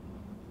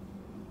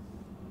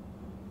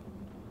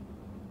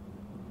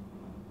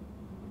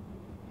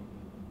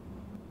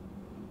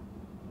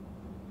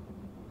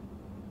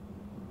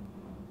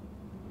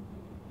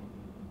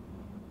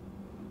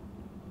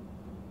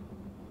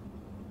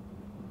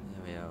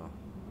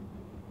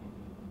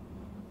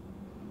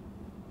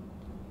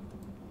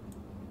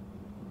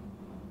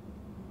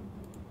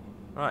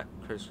 Right,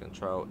 cruise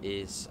control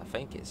is, I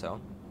think it's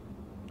on.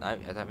 No, I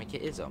don't think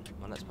it is on.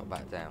 Well, let's put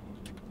that down.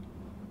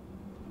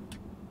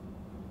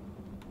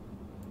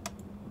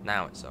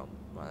 Now it's on.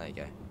 Right, there you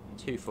go.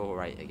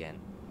 248 again.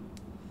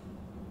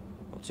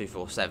 Or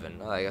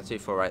 247. Oh, there you go,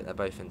 248. They're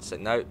both in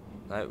sync. No,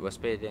 we're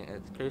speeding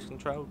at cruise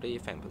control. Do you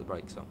think? Put the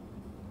brakes on.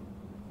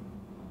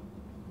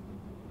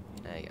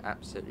 There you go,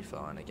 absolutely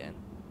fine again.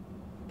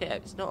 Yeah,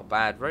 it's not a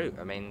bad route.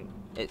 I mean,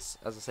 it's,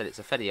 as I said, it's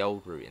a fairly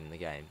old route in the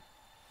game.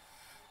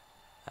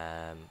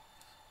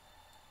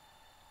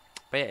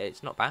 But yeah,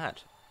 it's not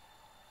bad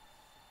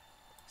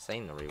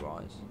scenery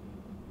wise.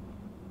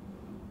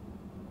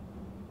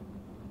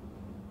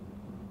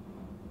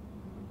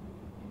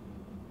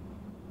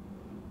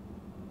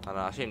 And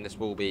I assume this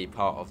will be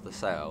part of the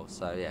sale,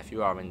 so yeah, if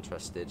you are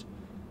interested,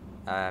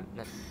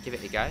 give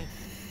it a go.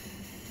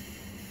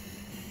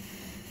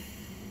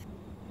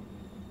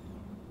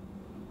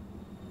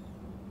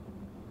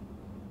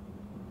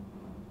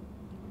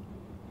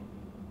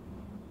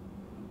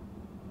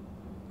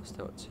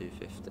 Still at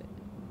 250. So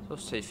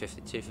what's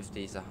 250?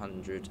 250 is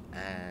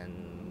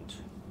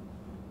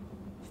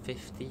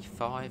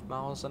 155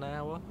 miles an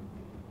hour.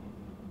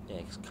 Yeah,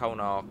 because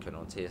Colnarken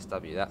on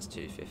TSW, that's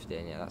 250,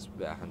 and yeah, that's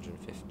about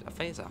 150. I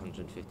think it's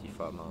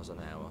 155 miles an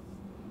hour.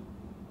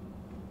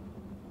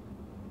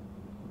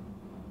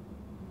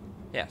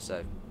 Yeah,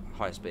 so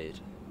high speed.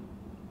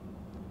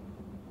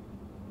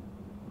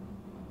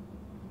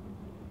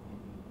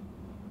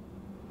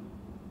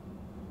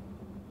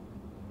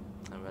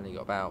 We've only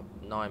got about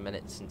 9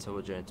 minutes until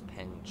we're going to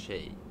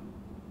Pengchi.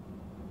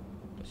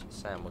 Just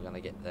saying we're going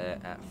to get there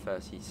at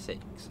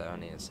 36, so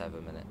only in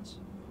 7 minutes.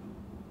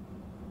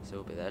 So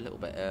we'll be there a little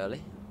bit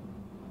early.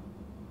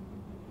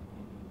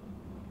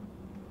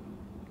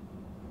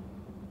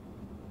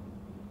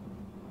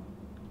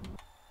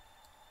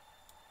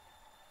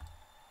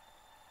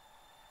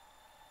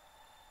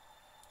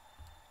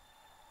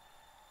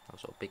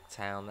 That sort of big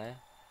town there.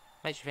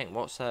 Makes you think,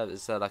 what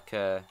serves there like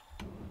a...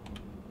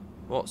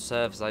 What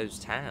serves those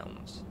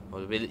towns? Or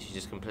do we literally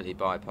just completely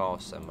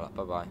bypass them? We're like,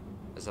 bye bye.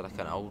 Is there like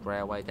an old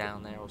railway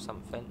down there or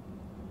something?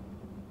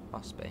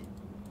 Must be.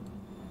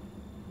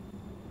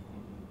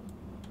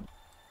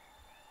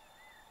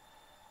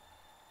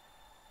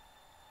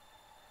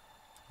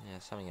 Yeah,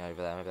 something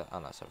over there. Maybe that,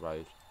 oh, that's a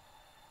road.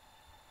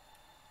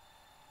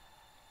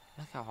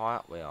 Look how high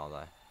up we are,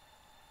 though.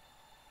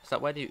 It's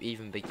like, where do you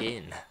even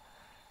begin?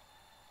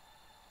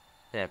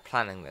 Yeah,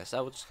 planning this.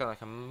 I would just go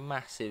like a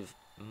massive,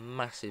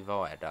 massive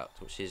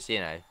viaduct, which is, you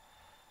know,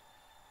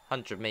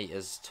 100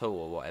 meters tall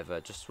or whatever,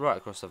 just right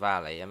across the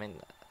valley. I mean,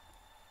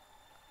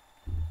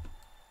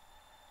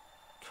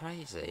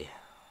 crazy.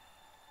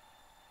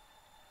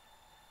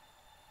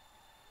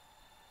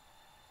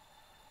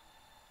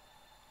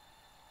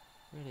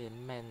 Really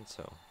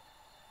mental.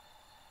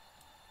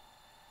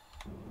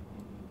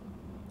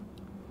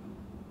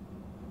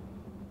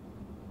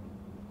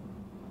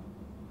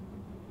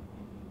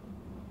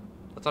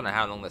 I don't know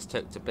how long this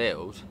took to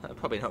build.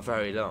 Probably not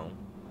very long.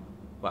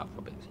 Well,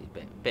 probably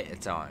a bit of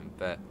time,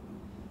 but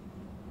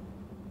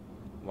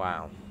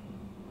wow.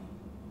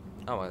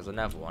 Oh, there's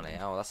another one here.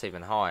 Oh, that's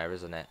even higher,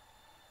 isn't it?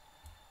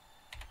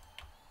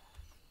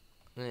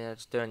 Yeah,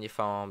 just doing your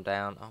farm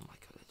down. Oh my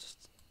god, it's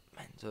just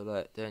mental.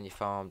 Look, doing your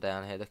farm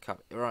down here. Look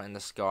up, right in the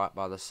sky, up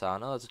by the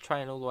sun. Oh, there's a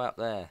train all the way up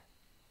there.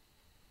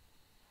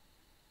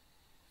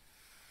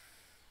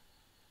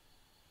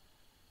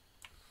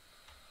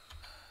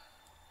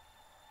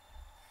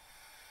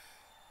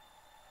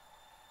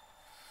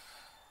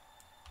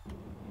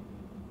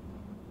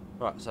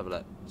 Right, let's have a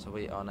look. So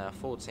we are now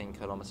 14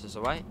 kilometres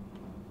away.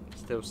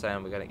 Still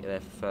saying we're going to get there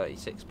for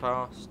 36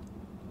 past.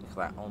 Look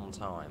at that, on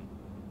time.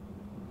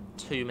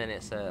 2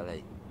 minutes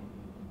early.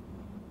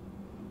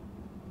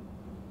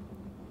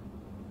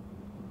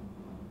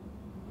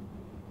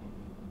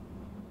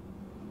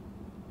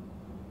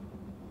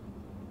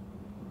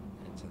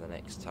 Into the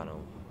next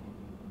tunnel.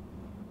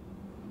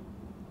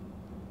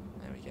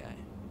 There we go.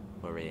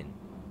 We're in.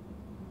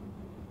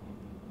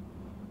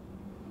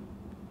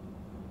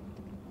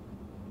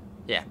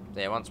 Yeah,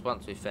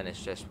 once we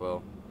finish this,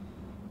 we'll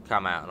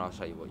come out and I'll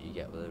show you what you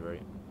get with the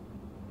route.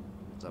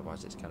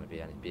 Otherwise it's going to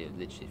be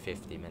literally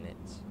 50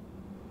 minutes.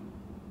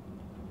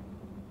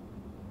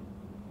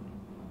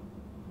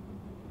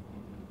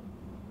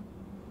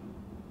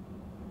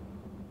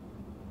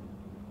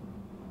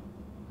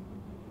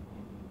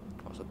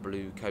 Lots of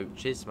blue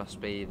coaches,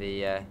 must be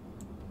the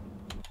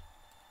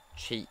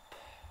cheap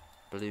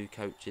blue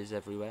coaches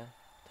everywhere.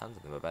 Tons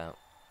of them about.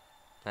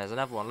 There's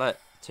another one, look,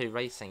 two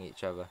racing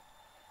each other.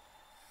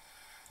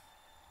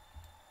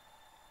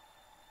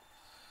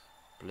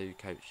 Blue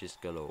coaches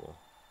galore.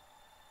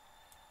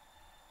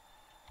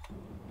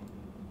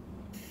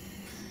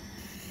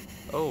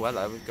 Oh,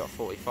 hello, we've got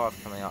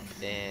 45 coming up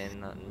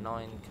in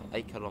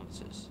 8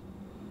 kilometres.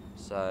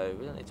 So,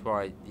 we don't need to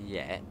worry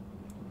yet.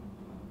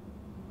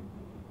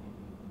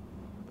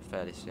 But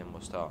fairly soon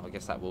we'll start. I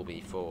guess that will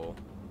be for,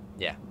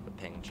 yeah, the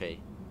Peng Chi.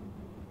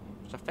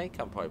 Which I think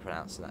I'm probably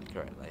pronouncing that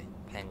correctly.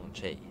 Peng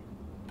Chi.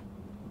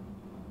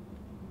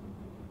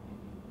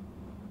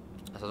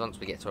 So once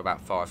we get to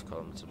about 5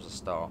 kilometres, we'll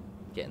start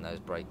getting those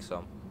brakes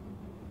on.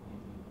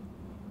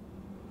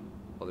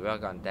 Well, we are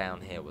going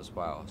downhill as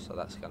well, so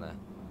that's going to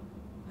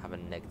have a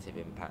negative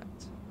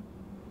impact.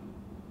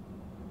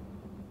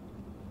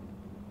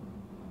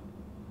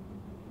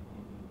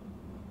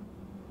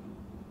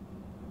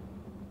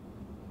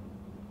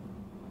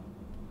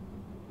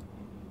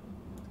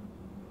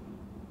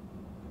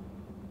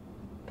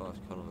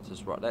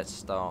 Right, let's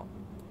start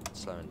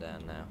slowing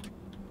down now.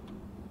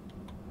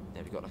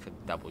 Yeah, we've got like a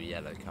double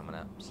yellow coming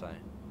up, so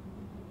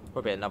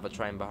probably another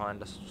train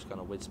behind us, just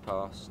gonna whiz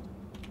past.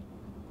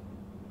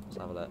 Let's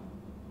have a look.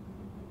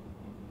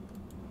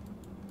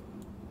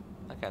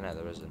 Okay, no,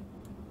 there isn't.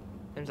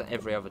 Seems like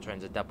every other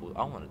train's a double.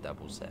 I want a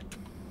double set.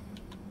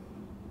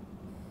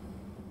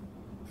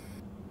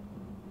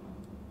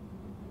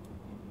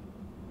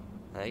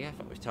 There you go, I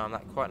think we've timed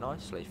that quite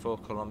nicely. 4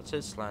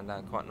 kilometres, slowing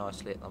down quite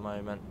nicely at the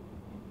moment.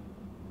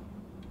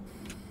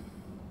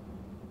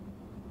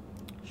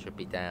 Should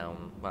be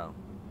down, well,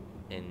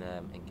 in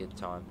good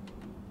time.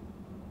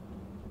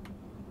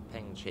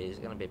 Peng Chi, is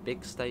it going to be a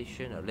big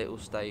station, a little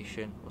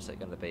station? What's it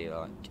going to be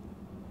like?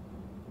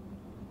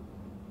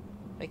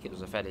 I think it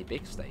was a fairly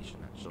big station,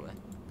 actually.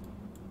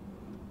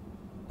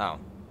 Oh,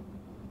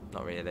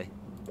 not really.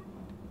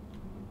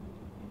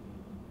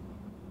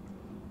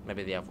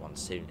 Maybe the other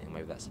one's Suning,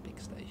 maybe that's a big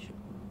station.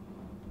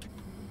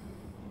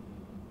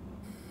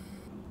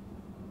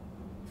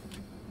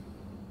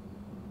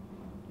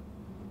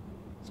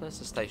 So where's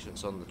the station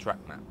that's on the track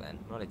map then?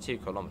 Only 2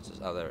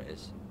 kilometres. Oh, there it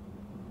is.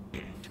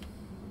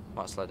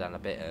 Might slow down a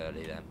bit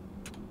early then.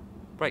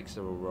 Brakes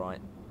are alright.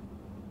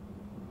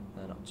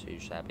 They're not too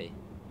shabby.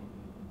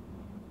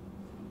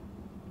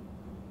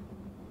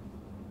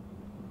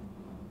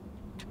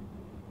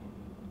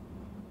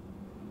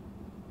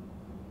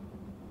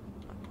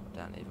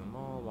 Down even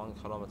more. 1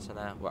 kilometre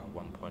now. Well,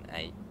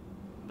 1.8.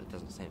 But it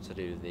doesn't seem to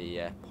do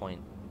the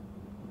point.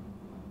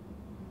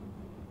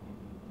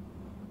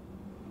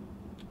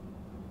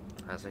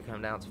 As we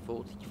come down to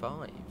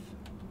 45.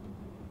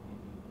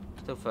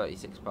 Still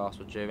 36 past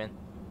we're due in.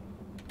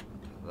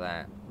 Look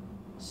at that.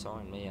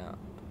 Sign me up.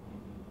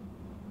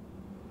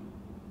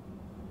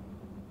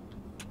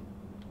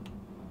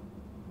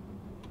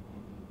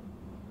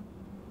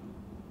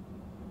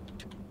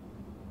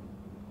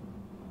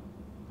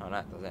 Oh,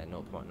 that does it,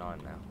 0.9 now.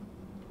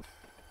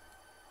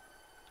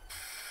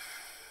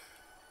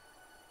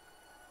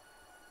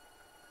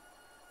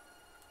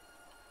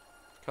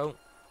 Cool.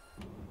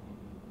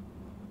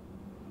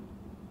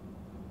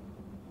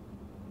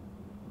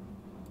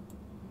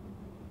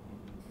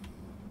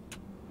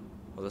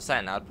 Well, they're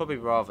saying I'd probably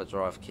rather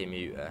drive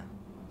commuter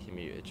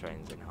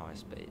trains in high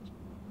speed.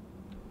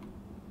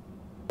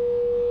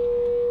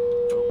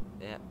 Oh,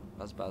 yeah,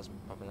 buzz,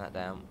 popping that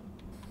down.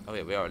 Oh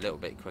yeah, we are a little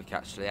bit quick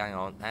actually. Hang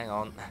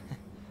on.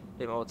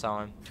 Bit more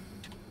time.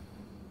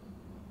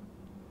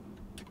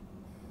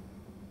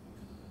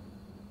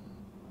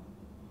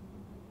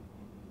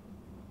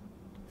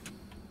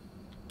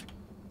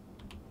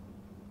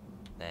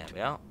 There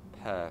we are.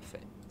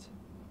 Perfect.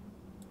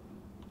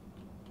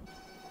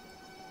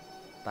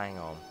 Bang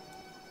on.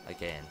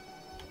 Again.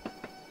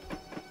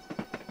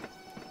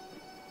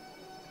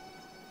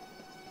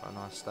 Got a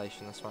nice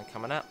station, this one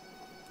coming up.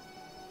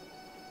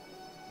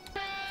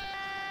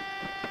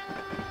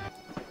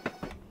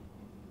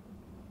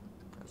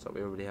 So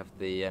we already have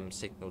the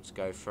signal to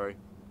go through.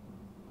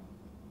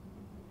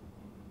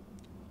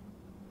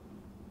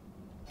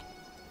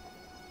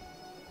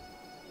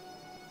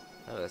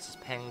 Oh, this is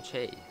Peng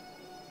Chi.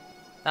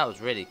 That was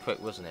really quick,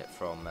 wasn't it,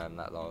 from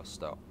that last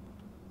stop?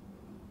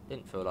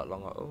 Didn't feel like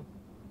long at all.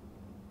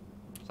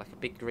 It's like a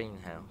big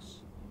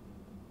greenhouse.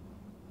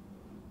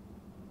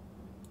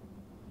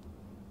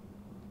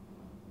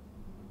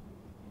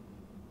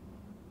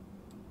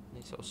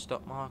 Any sort of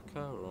stop marker,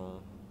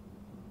 or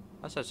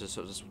I suppose just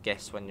sort of just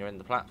guess when you're in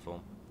the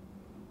platform.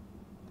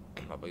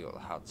 But we got the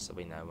HUD, so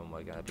we know when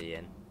we're going to be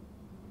in.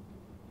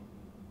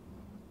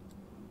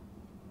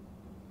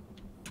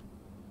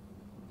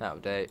 That'll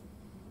do.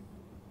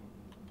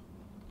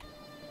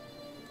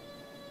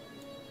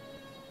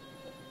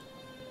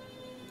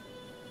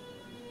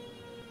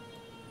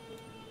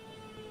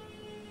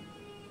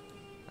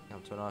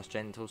 Come to a nice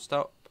gentle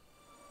stop.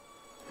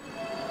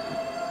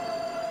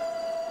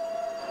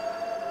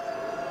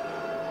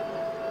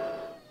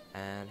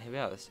 And here we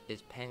are, this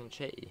is Peng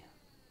Chi.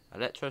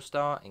 Electro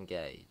start,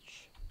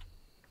 engage.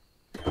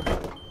 There we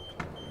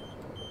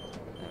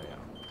are.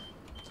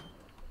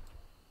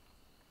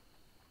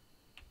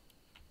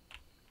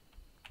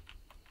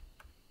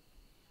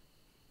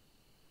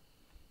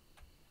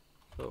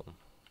 Cool. I'm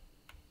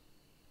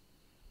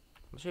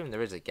assuming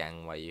there is a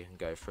gangway you can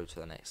go through to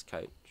the next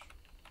coach.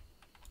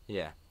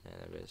 Yeah,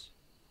 there is.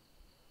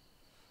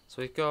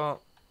 So we've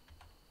got,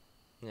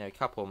 a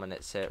couple of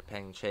minutes here at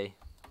Peng Chi.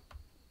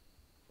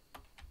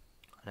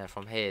 And then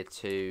from here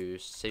to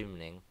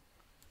Suning,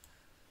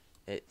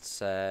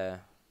 it's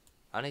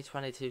only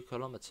 22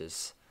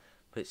 kilometres.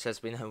 But it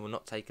says we know will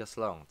not take us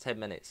long. 10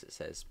 minutes it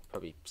says,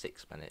 probably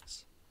 6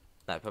 minutes.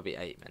 No, probably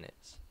 8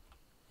 minutes,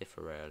 if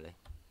we're early.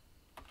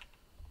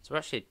 So we're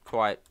actually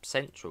quite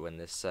central in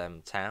this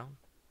town.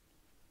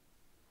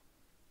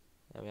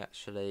 Yeah, we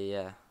actually,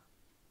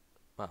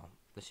 well,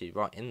 literally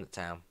right in the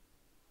town.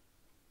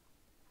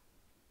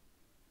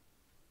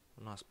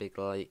 A nice big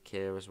lake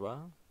here as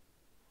well.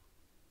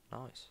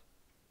 Nice.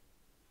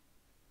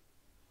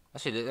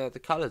 Actually, the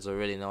colours are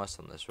really nice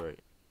on this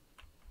route.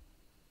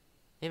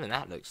 Even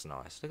that looks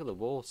nice. Look at the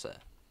water.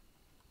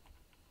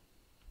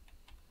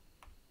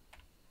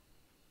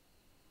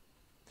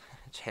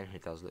 It generally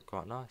does look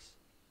quite nice.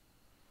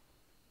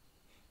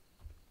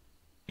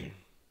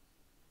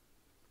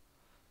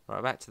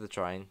 Right, back to the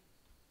train.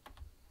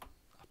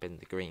 Up in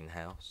the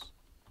greenhouse.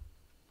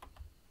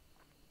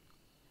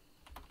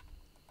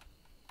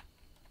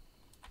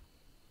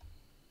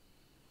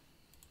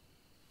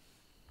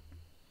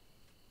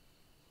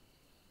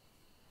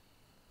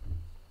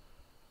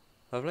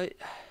 Lovely.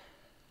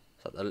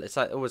 It's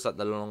like always like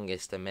the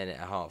longest a minute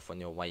and a half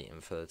when you're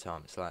waiting for the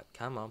time. It's like,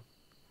 come on,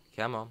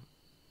 come on.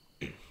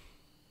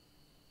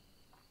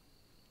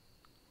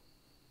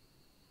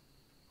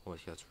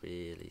 Always goes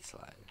really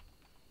slow.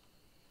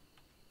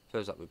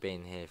 Feels like we've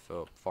been here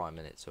for 5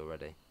 minutes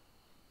already.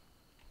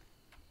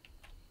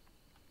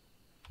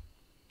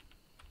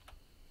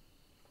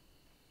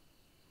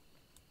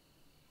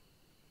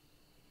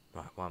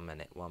 Right, 1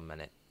 minute, 1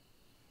 minute.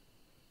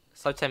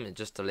 So tempted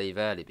just to leave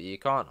early, but you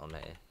can't on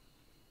here.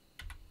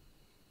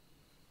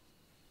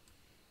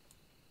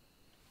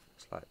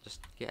 It's like,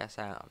 just get us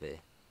out of here.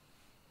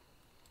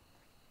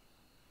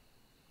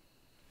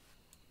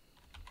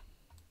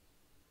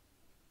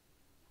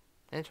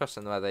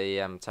 Interesting the way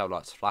the tail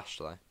lights flash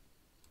though.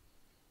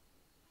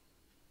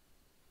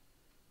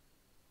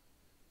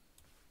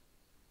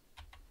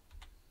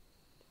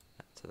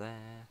 Back to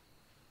there.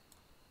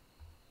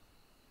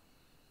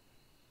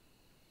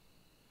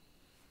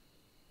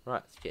 Right,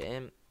 let's get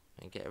in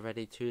and get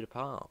ready to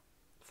depart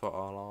for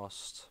our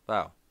last,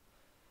 well,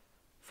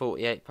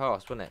 48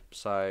 past, wasn't it?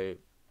 So,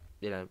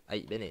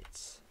 8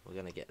 minutes. We're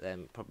going to get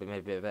them probably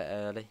maybe a bit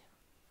early.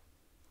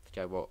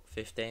 Go what,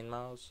 15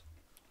 miles?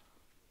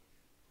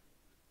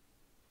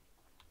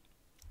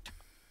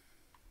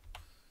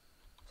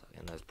 So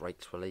again, those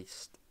brakes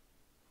released.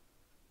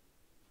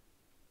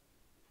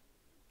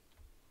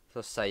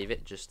 So save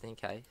it just in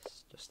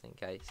case. Just in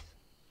case.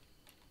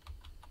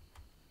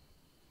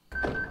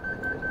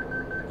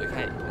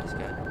 Okay, let's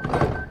go.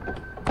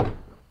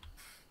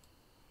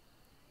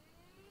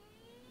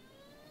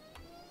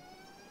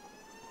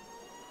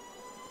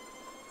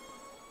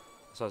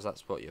 So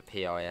that's what your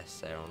PIS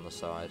there on the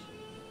side,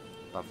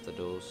 above the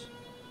doors.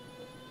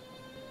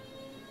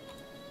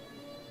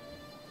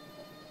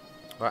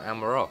 Right,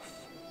 and we're off.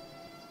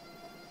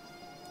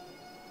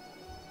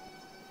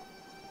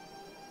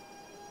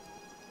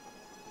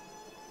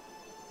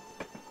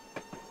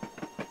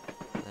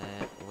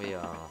 There we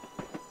are.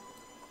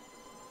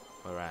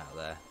 We're out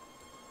there.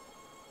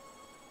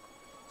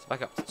 It's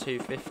back up to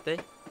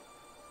 250.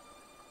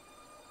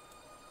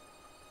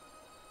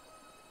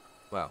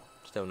 Well,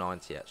 still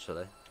 90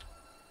 actually.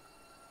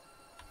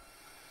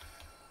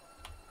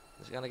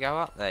 Is it going to go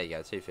up? There you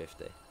go,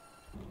 250.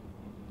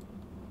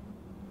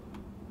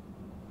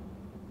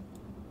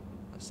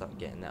 Let's start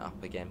getting that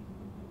up again.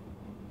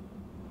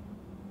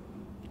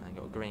 And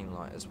got a green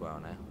light as well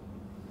now.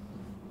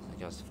 So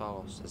go as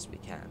fast as we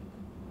can.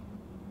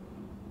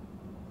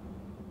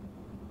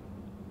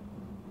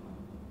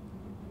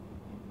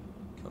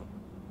 Cool.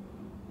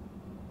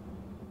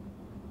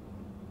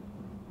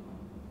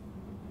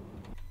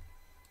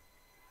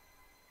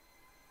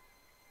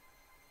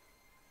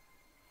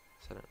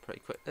 Set it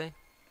pretty quickly.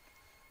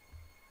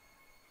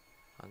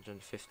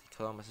 150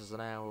 kilometers an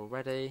hour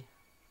already.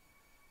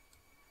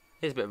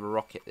 Here's a bit of a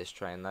rocket, this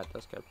train. That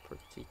does go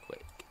pretty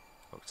quick.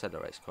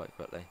 Accelerates quite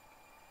quickly.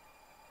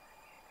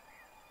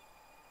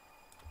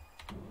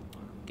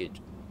 Good.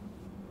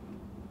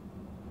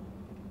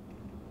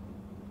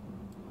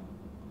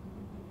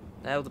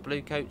 Now the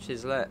blue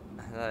coaches let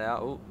they are.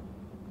 Oh,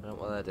 I don't know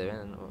what they're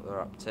doing and what they're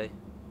up to.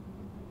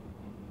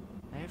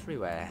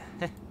 Everywhere.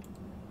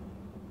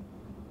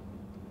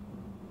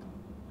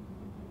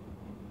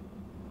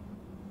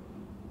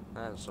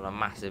 That's on a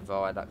massive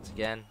viaduct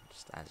again,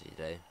 just as you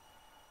do.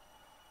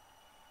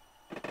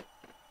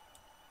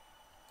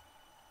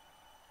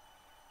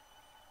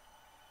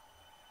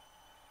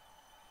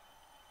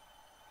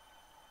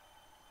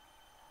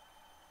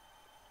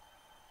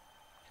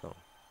 Cool.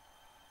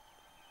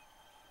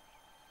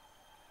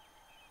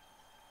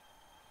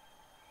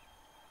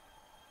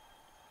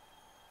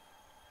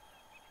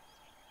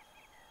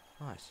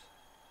 Nice.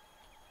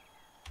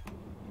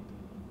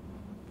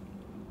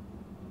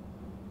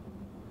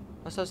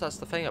 I suppose that's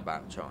the thing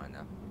about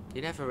China.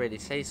 You never really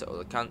see sort of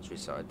the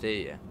countryside, do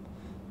you?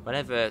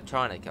 Whenever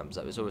China comes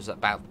up, it's always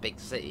about the big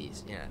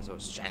cities. You know, it's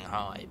always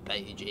Shanghai,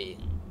 Beijing.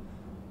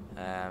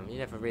 You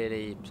never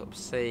really sort of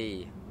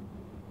see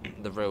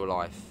the real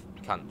life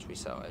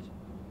countryside.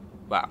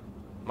 Well,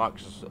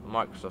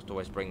 Microsoft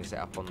always brings it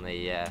up on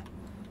the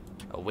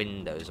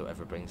Windows or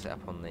whatever, brings it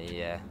up on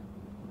the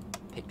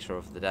picture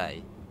of the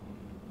day.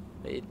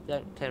 But you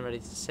don't tend really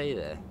to see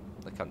the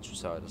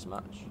countryside as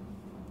much.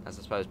 As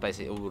I suppose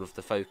basically all of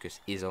the focus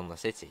is on the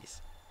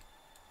cities.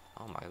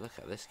 Oh my, look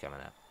at this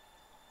coming up.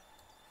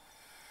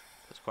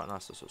 It's quite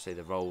nice to sort of see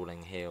the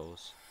rolling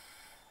hills.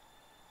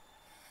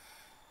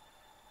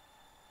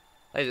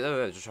 They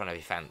were just trying to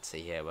be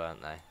fancy here,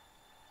 weren't they?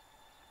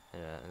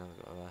 Yeah, and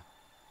we've got a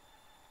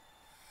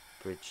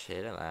bridge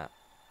here, look at that.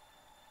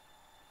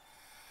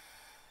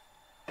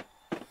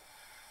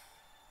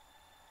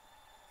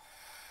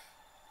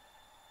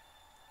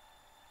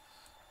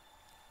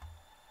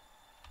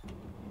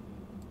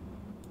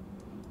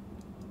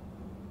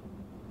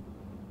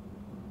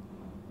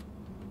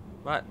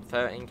 Right,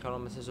 13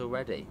 kilometres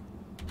already.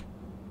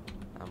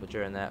 And we're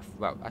during that,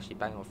 well, actually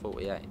bang on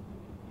 48.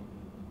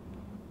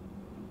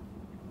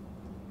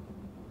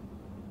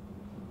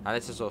 And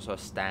this is also a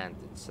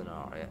standard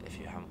scenario, if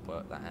you haven't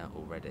worked that out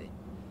already.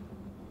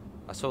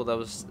 I saw there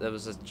was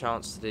a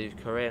chance to do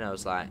Korea, and I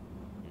was like,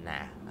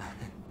 nah.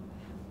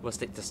 We'll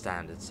stick to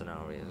standard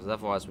scenarios.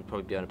 Otherwise, we'd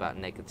probably be on about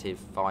negative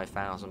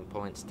 5,000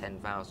 points,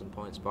 10,000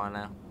 points by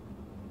now.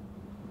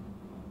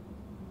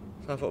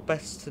 So I thought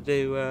best to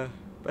do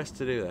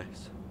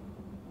this.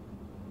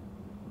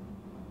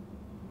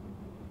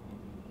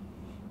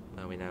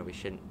 Well, we know we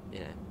shouldn't, you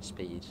know,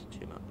 speed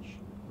too much.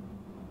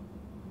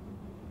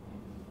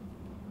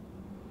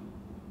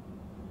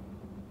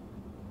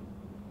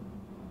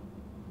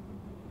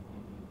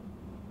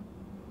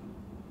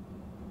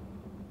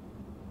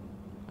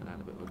 And add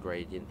a bit of a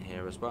gradient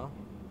here as well.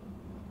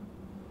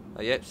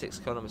 Oh, yep, 6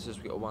 kilometres,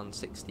 we've got a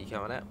 160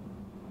 coming out.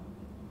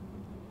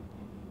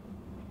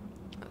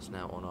 That's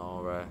now on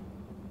our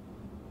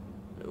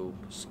little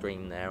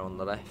screen there on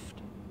the left.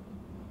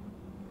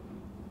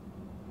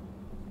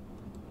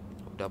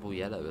 Double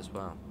yellow as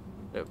well.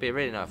 It would be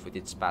really nice if we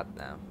did SPAD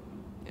now.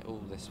 Get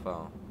all this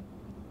far.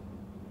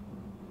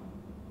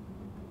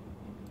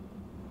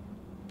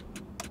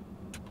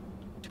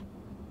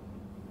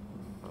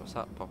 What's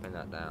that? Popping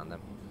that down then.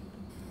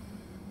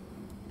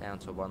 Down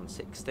to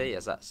 160,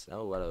 as that's,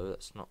 oh well,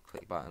 let's not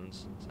click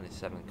buttons. It's only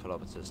 7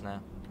 kilometers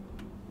now.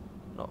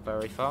 Not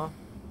very far.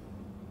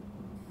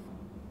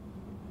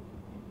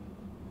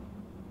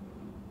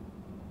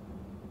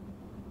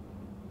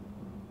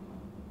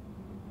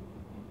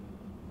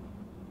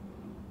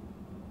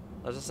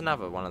 There's just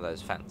another one of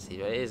those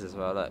fancy, it is as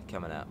well, look,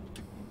 coming up.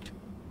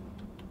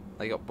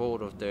 They got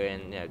bored of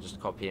doing, you know, just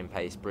copy and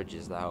paste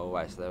bridges the whole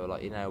way, so they were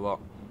like, you know what,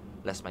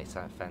 let's make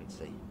something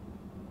fancy.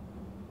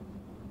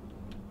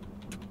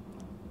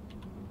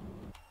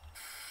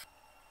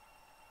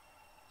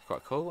 It's quite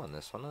a cool one,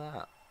 this one, look at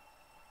that.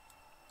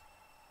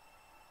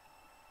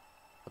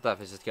 I don't know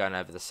if it's just going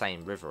over the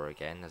same river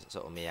again as it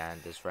sort of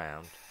meanders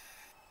round.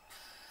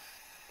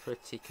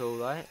 Pretty cool,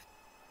 though.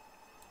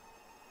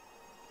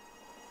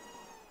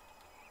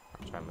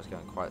 That train was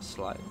going quite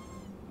slow.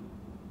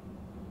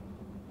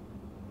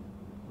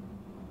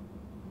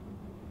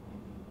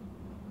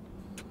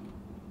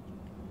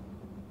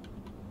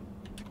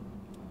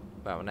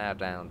 Well, we're now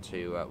down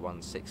to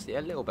 160.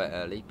 A little bit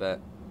early,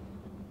 but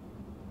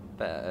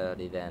better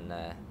early than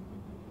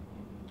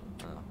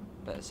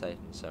better safe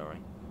than sorry.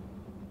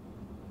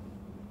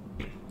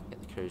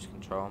 Get the cruise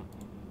control.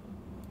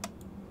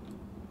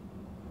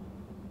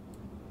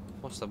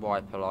 What's the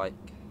wiper like?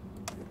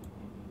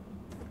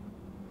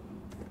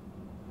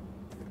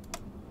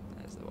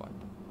 There's the wiper.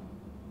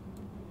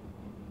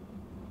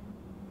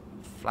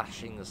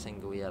 Flashing the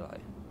single yellow.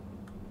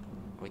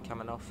 Are we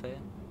coming off here?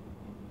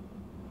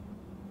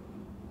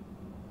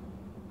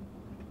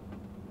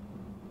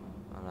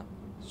 Oh no,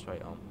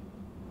 straight on.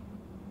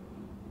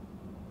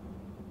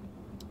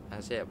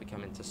 As it, we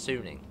come into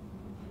Suning.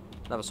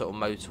 Another sort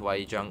of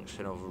motorway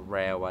junction of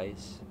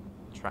railways.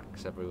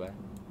 Tracks everywhere.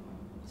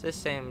 So this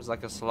seems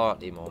like a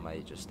slightly more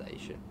major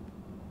station.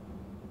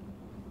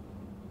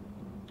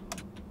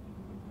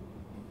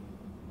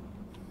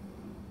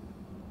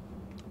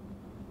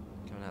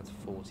 Going out to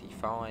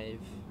 45.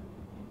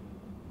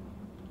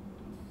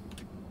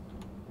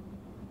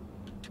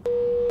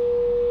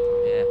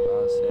 Yeah,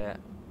 that's it.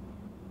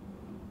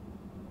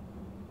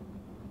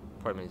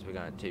 Probably means we're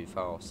going too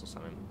fast or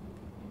something.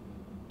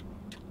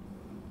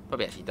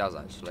 Probably actually does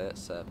actually.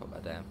 Let's pop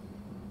that down.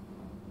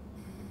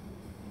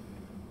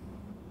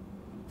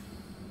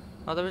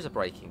 Oh, there is a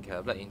braking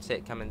curve. Look, you can see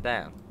it coming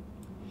down.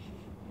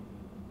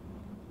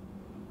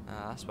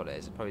 Ah, that's what it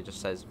is. It probably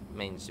just says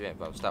means you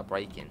won't start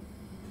braking.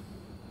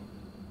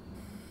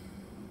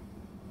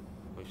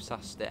 We've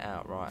sussed it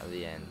out right at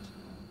the end.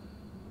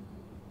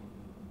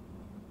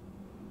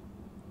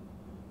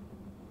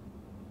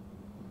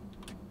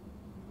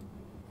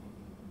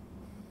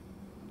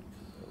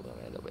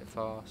 A little bit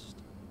fast.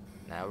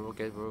 Now we're all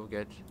good. We're all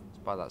good. It's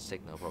by that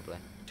signal probably.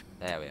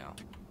 There we are.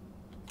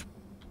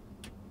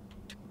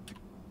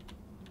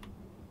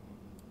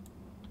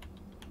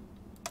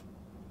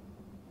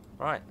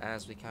 Right,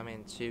 as we come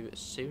into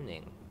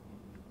Suning.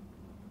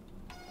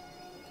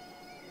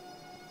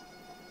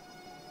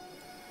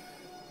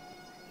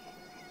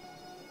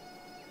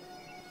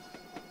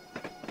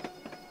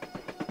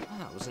 Oh,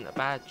 that wasn't a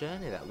bad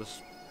journey. That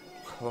was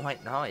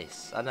quite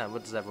nice. I don't know,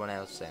 what does everyone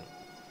else think?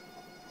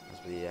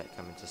 As we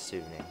come into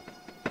Suning.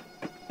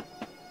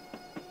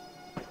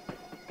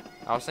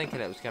 I was thinking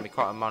it was going to be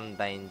quite a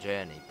mundane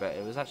journey, but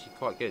it was actually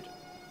quite good.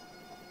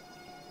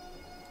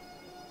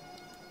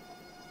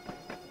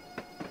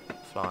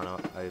 Flying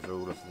over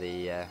all of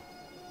the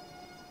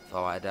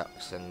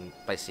viaducts and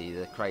basically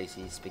the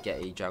crazy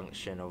spaghetti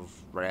junction of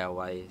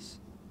railways.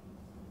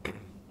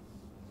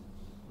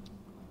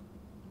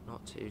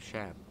 Not too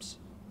shabs.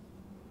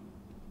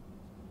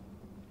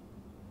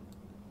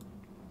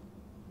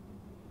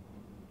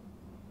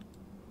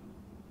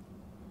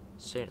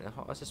 Soon,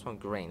 why is this one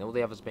green? All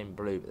the others have been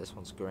blue, but this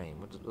one's green.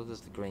 What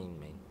does the green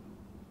mean?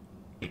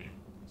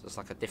 So it's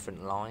like a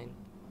different line.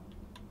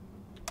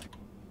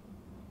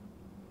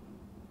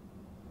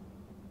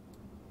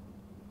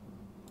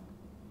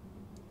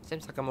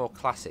 Seems like a more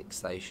classic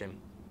station.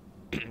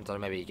 So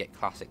maybe you get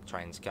classic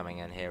trains coming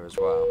in here as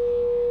well,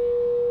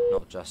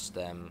 not just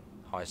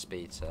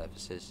high-speed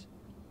services.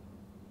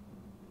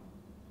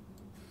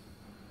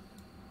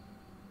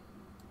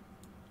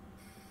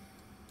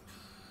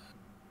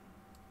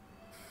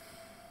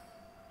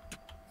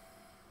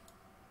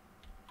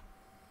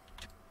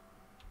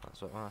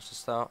 That's what wants to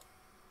start.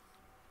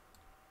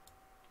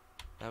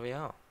 There we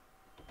are.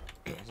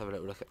 Let's have a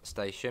little look at the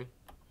station.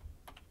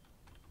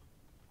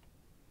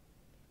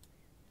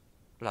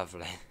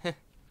 Lovely.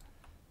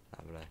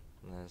 Lovely.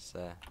 There's,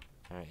 there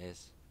it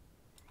is.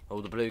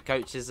 All the blue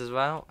coaches as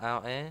well,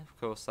 out here.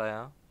 Of course they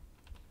are.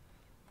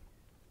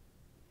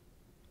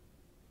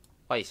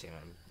 Waiting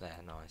room. There,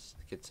 nice.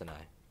 Good to know.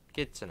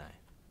 Good to know.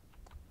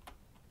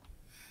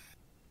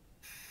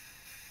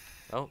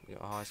 Oh, we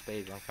got a high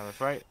speed one coming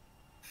through.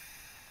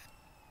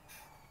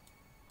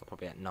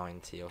 Probably at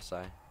 90 or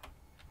so.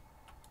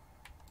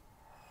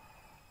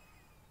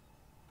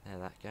 There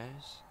that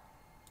goes.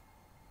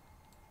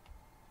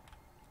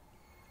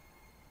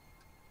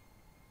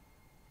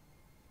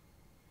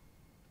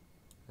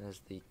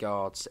 There's the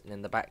guard sitting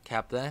in the back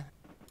cab there.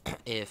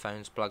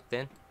 Earphones plugged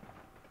in.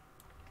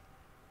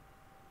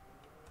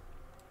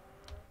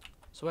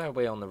 So where are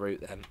we on the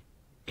route then?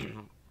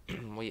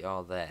 We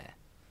are there.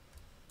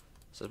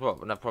 So it's what,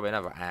 probably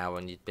another hour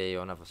and you'd be,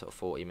 or another sort of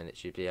 40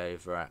 minutes you'd be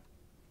over at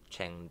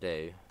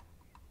Chengdu.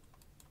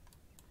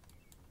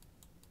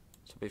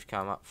 So we've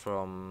come up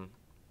from,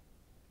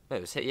 well,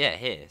 it was, yeah,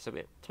 here. So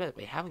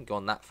we haven't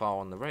gone that far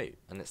on the route,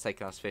 and it's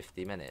taken us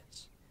 50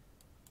 minutes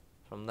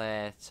from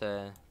there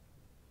to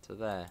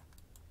there.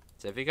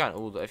 So if you're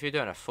going if you're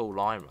doing a full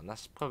line run,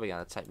 that's probably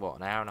going to take what,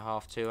 an hour and a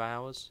half, 2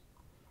 hours,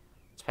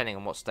 depending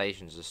on what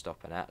stations you're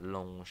stopping at.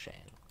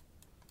 Longsheng.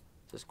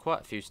 So there's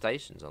quite a few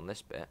stations on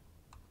this bit.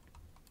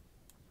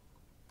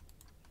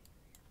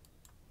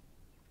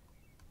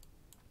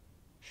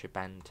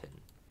 Shibanton.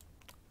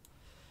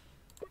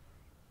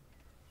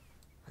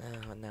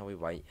 And now we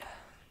wait.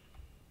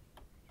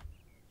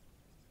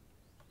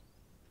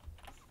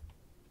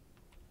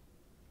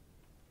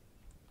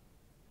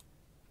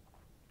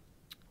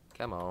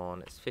 Come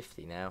on, it's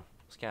 50 now.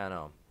 What's going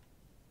on?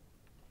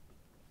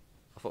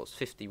 I thought it was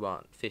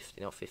 51.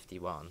 50, not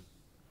 51.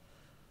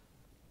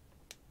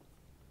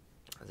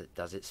 As it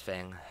does its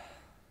thing.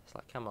 It's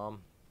like, come on.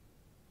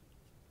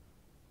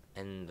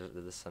 End of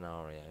the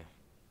scenario.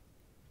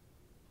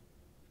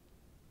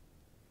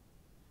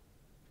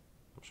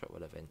 I'm sure it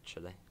will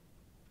eventually.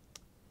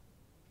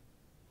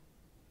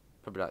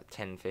 Probably like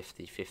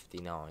 10:50,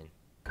 59.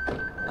 Oh,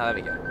 there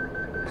we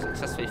go.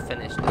 Successfully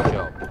finished the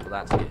job. Well,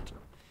 that's good.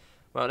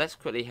 Well, let's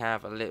quickly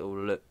have a little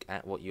look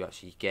at what you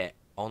actually get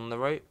on the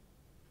route.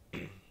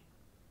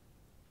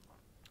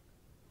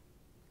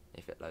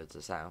 If it loads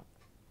us out.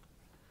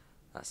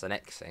 That's the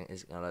next thing,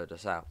 is it going to load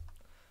us out?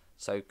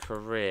 So,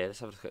 career. Let's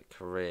have a look at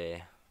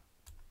career.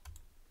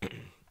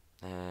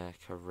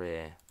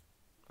 Career.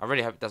 I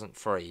really hope it doesn't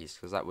freeze,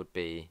 because that would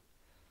be...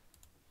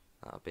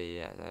 That'll be,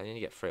 yeah, you only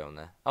get 3 on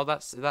there. Oh,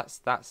 that's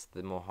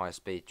the more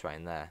high-speed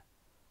train there.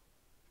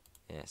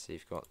 Yeah, so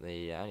you've got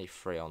the only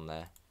 3 on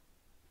there.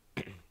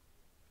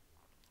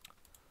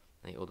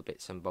 All the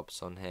bits and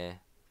bobs on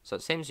here. So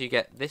it seems you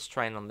get this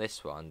train on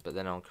this one, but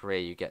then on career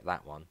you get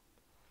that one.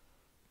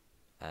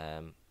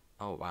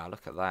 Oh wow,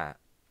 look at that.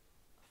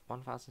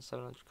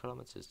 1,700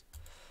 kilometers.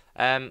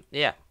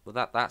 Yeah,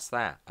 well that's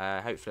that.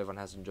 Hopefully everyone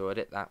has enjoyed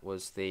it. That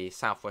was the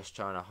Southwest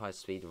China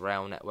high-speed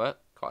rail network.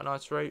 Quite a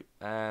nice route.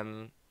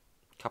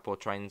 Couple of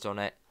trains on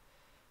it.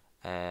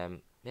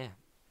 Yeah,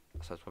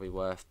 so it's probably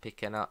worth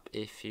picking up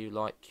if you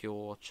like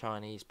your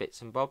Chinese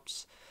bits and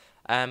bobs.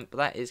 But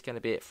that is going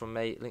to be it from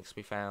me. Links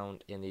will be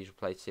found in the usual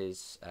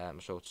places. I'm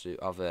sure to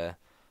other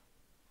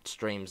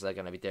streams they're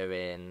going to be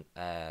doing,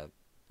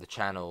 the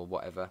channel,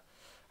 whatever.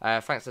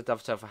 Thanks to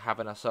Dovetail for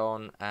having us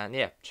on. And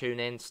yeah, tune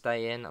in,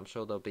 stay in. I'm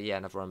sure there'll be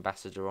another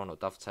ambassador on or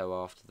Dovetail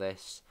after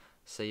this.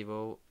 See you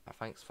all.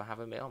 Thanks for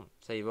having me on.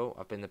 See you all.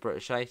 I've been the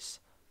British Ace.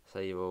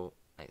 See you all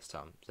next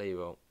time. See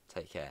you all.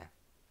 Take care.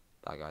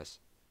 Bye, guys.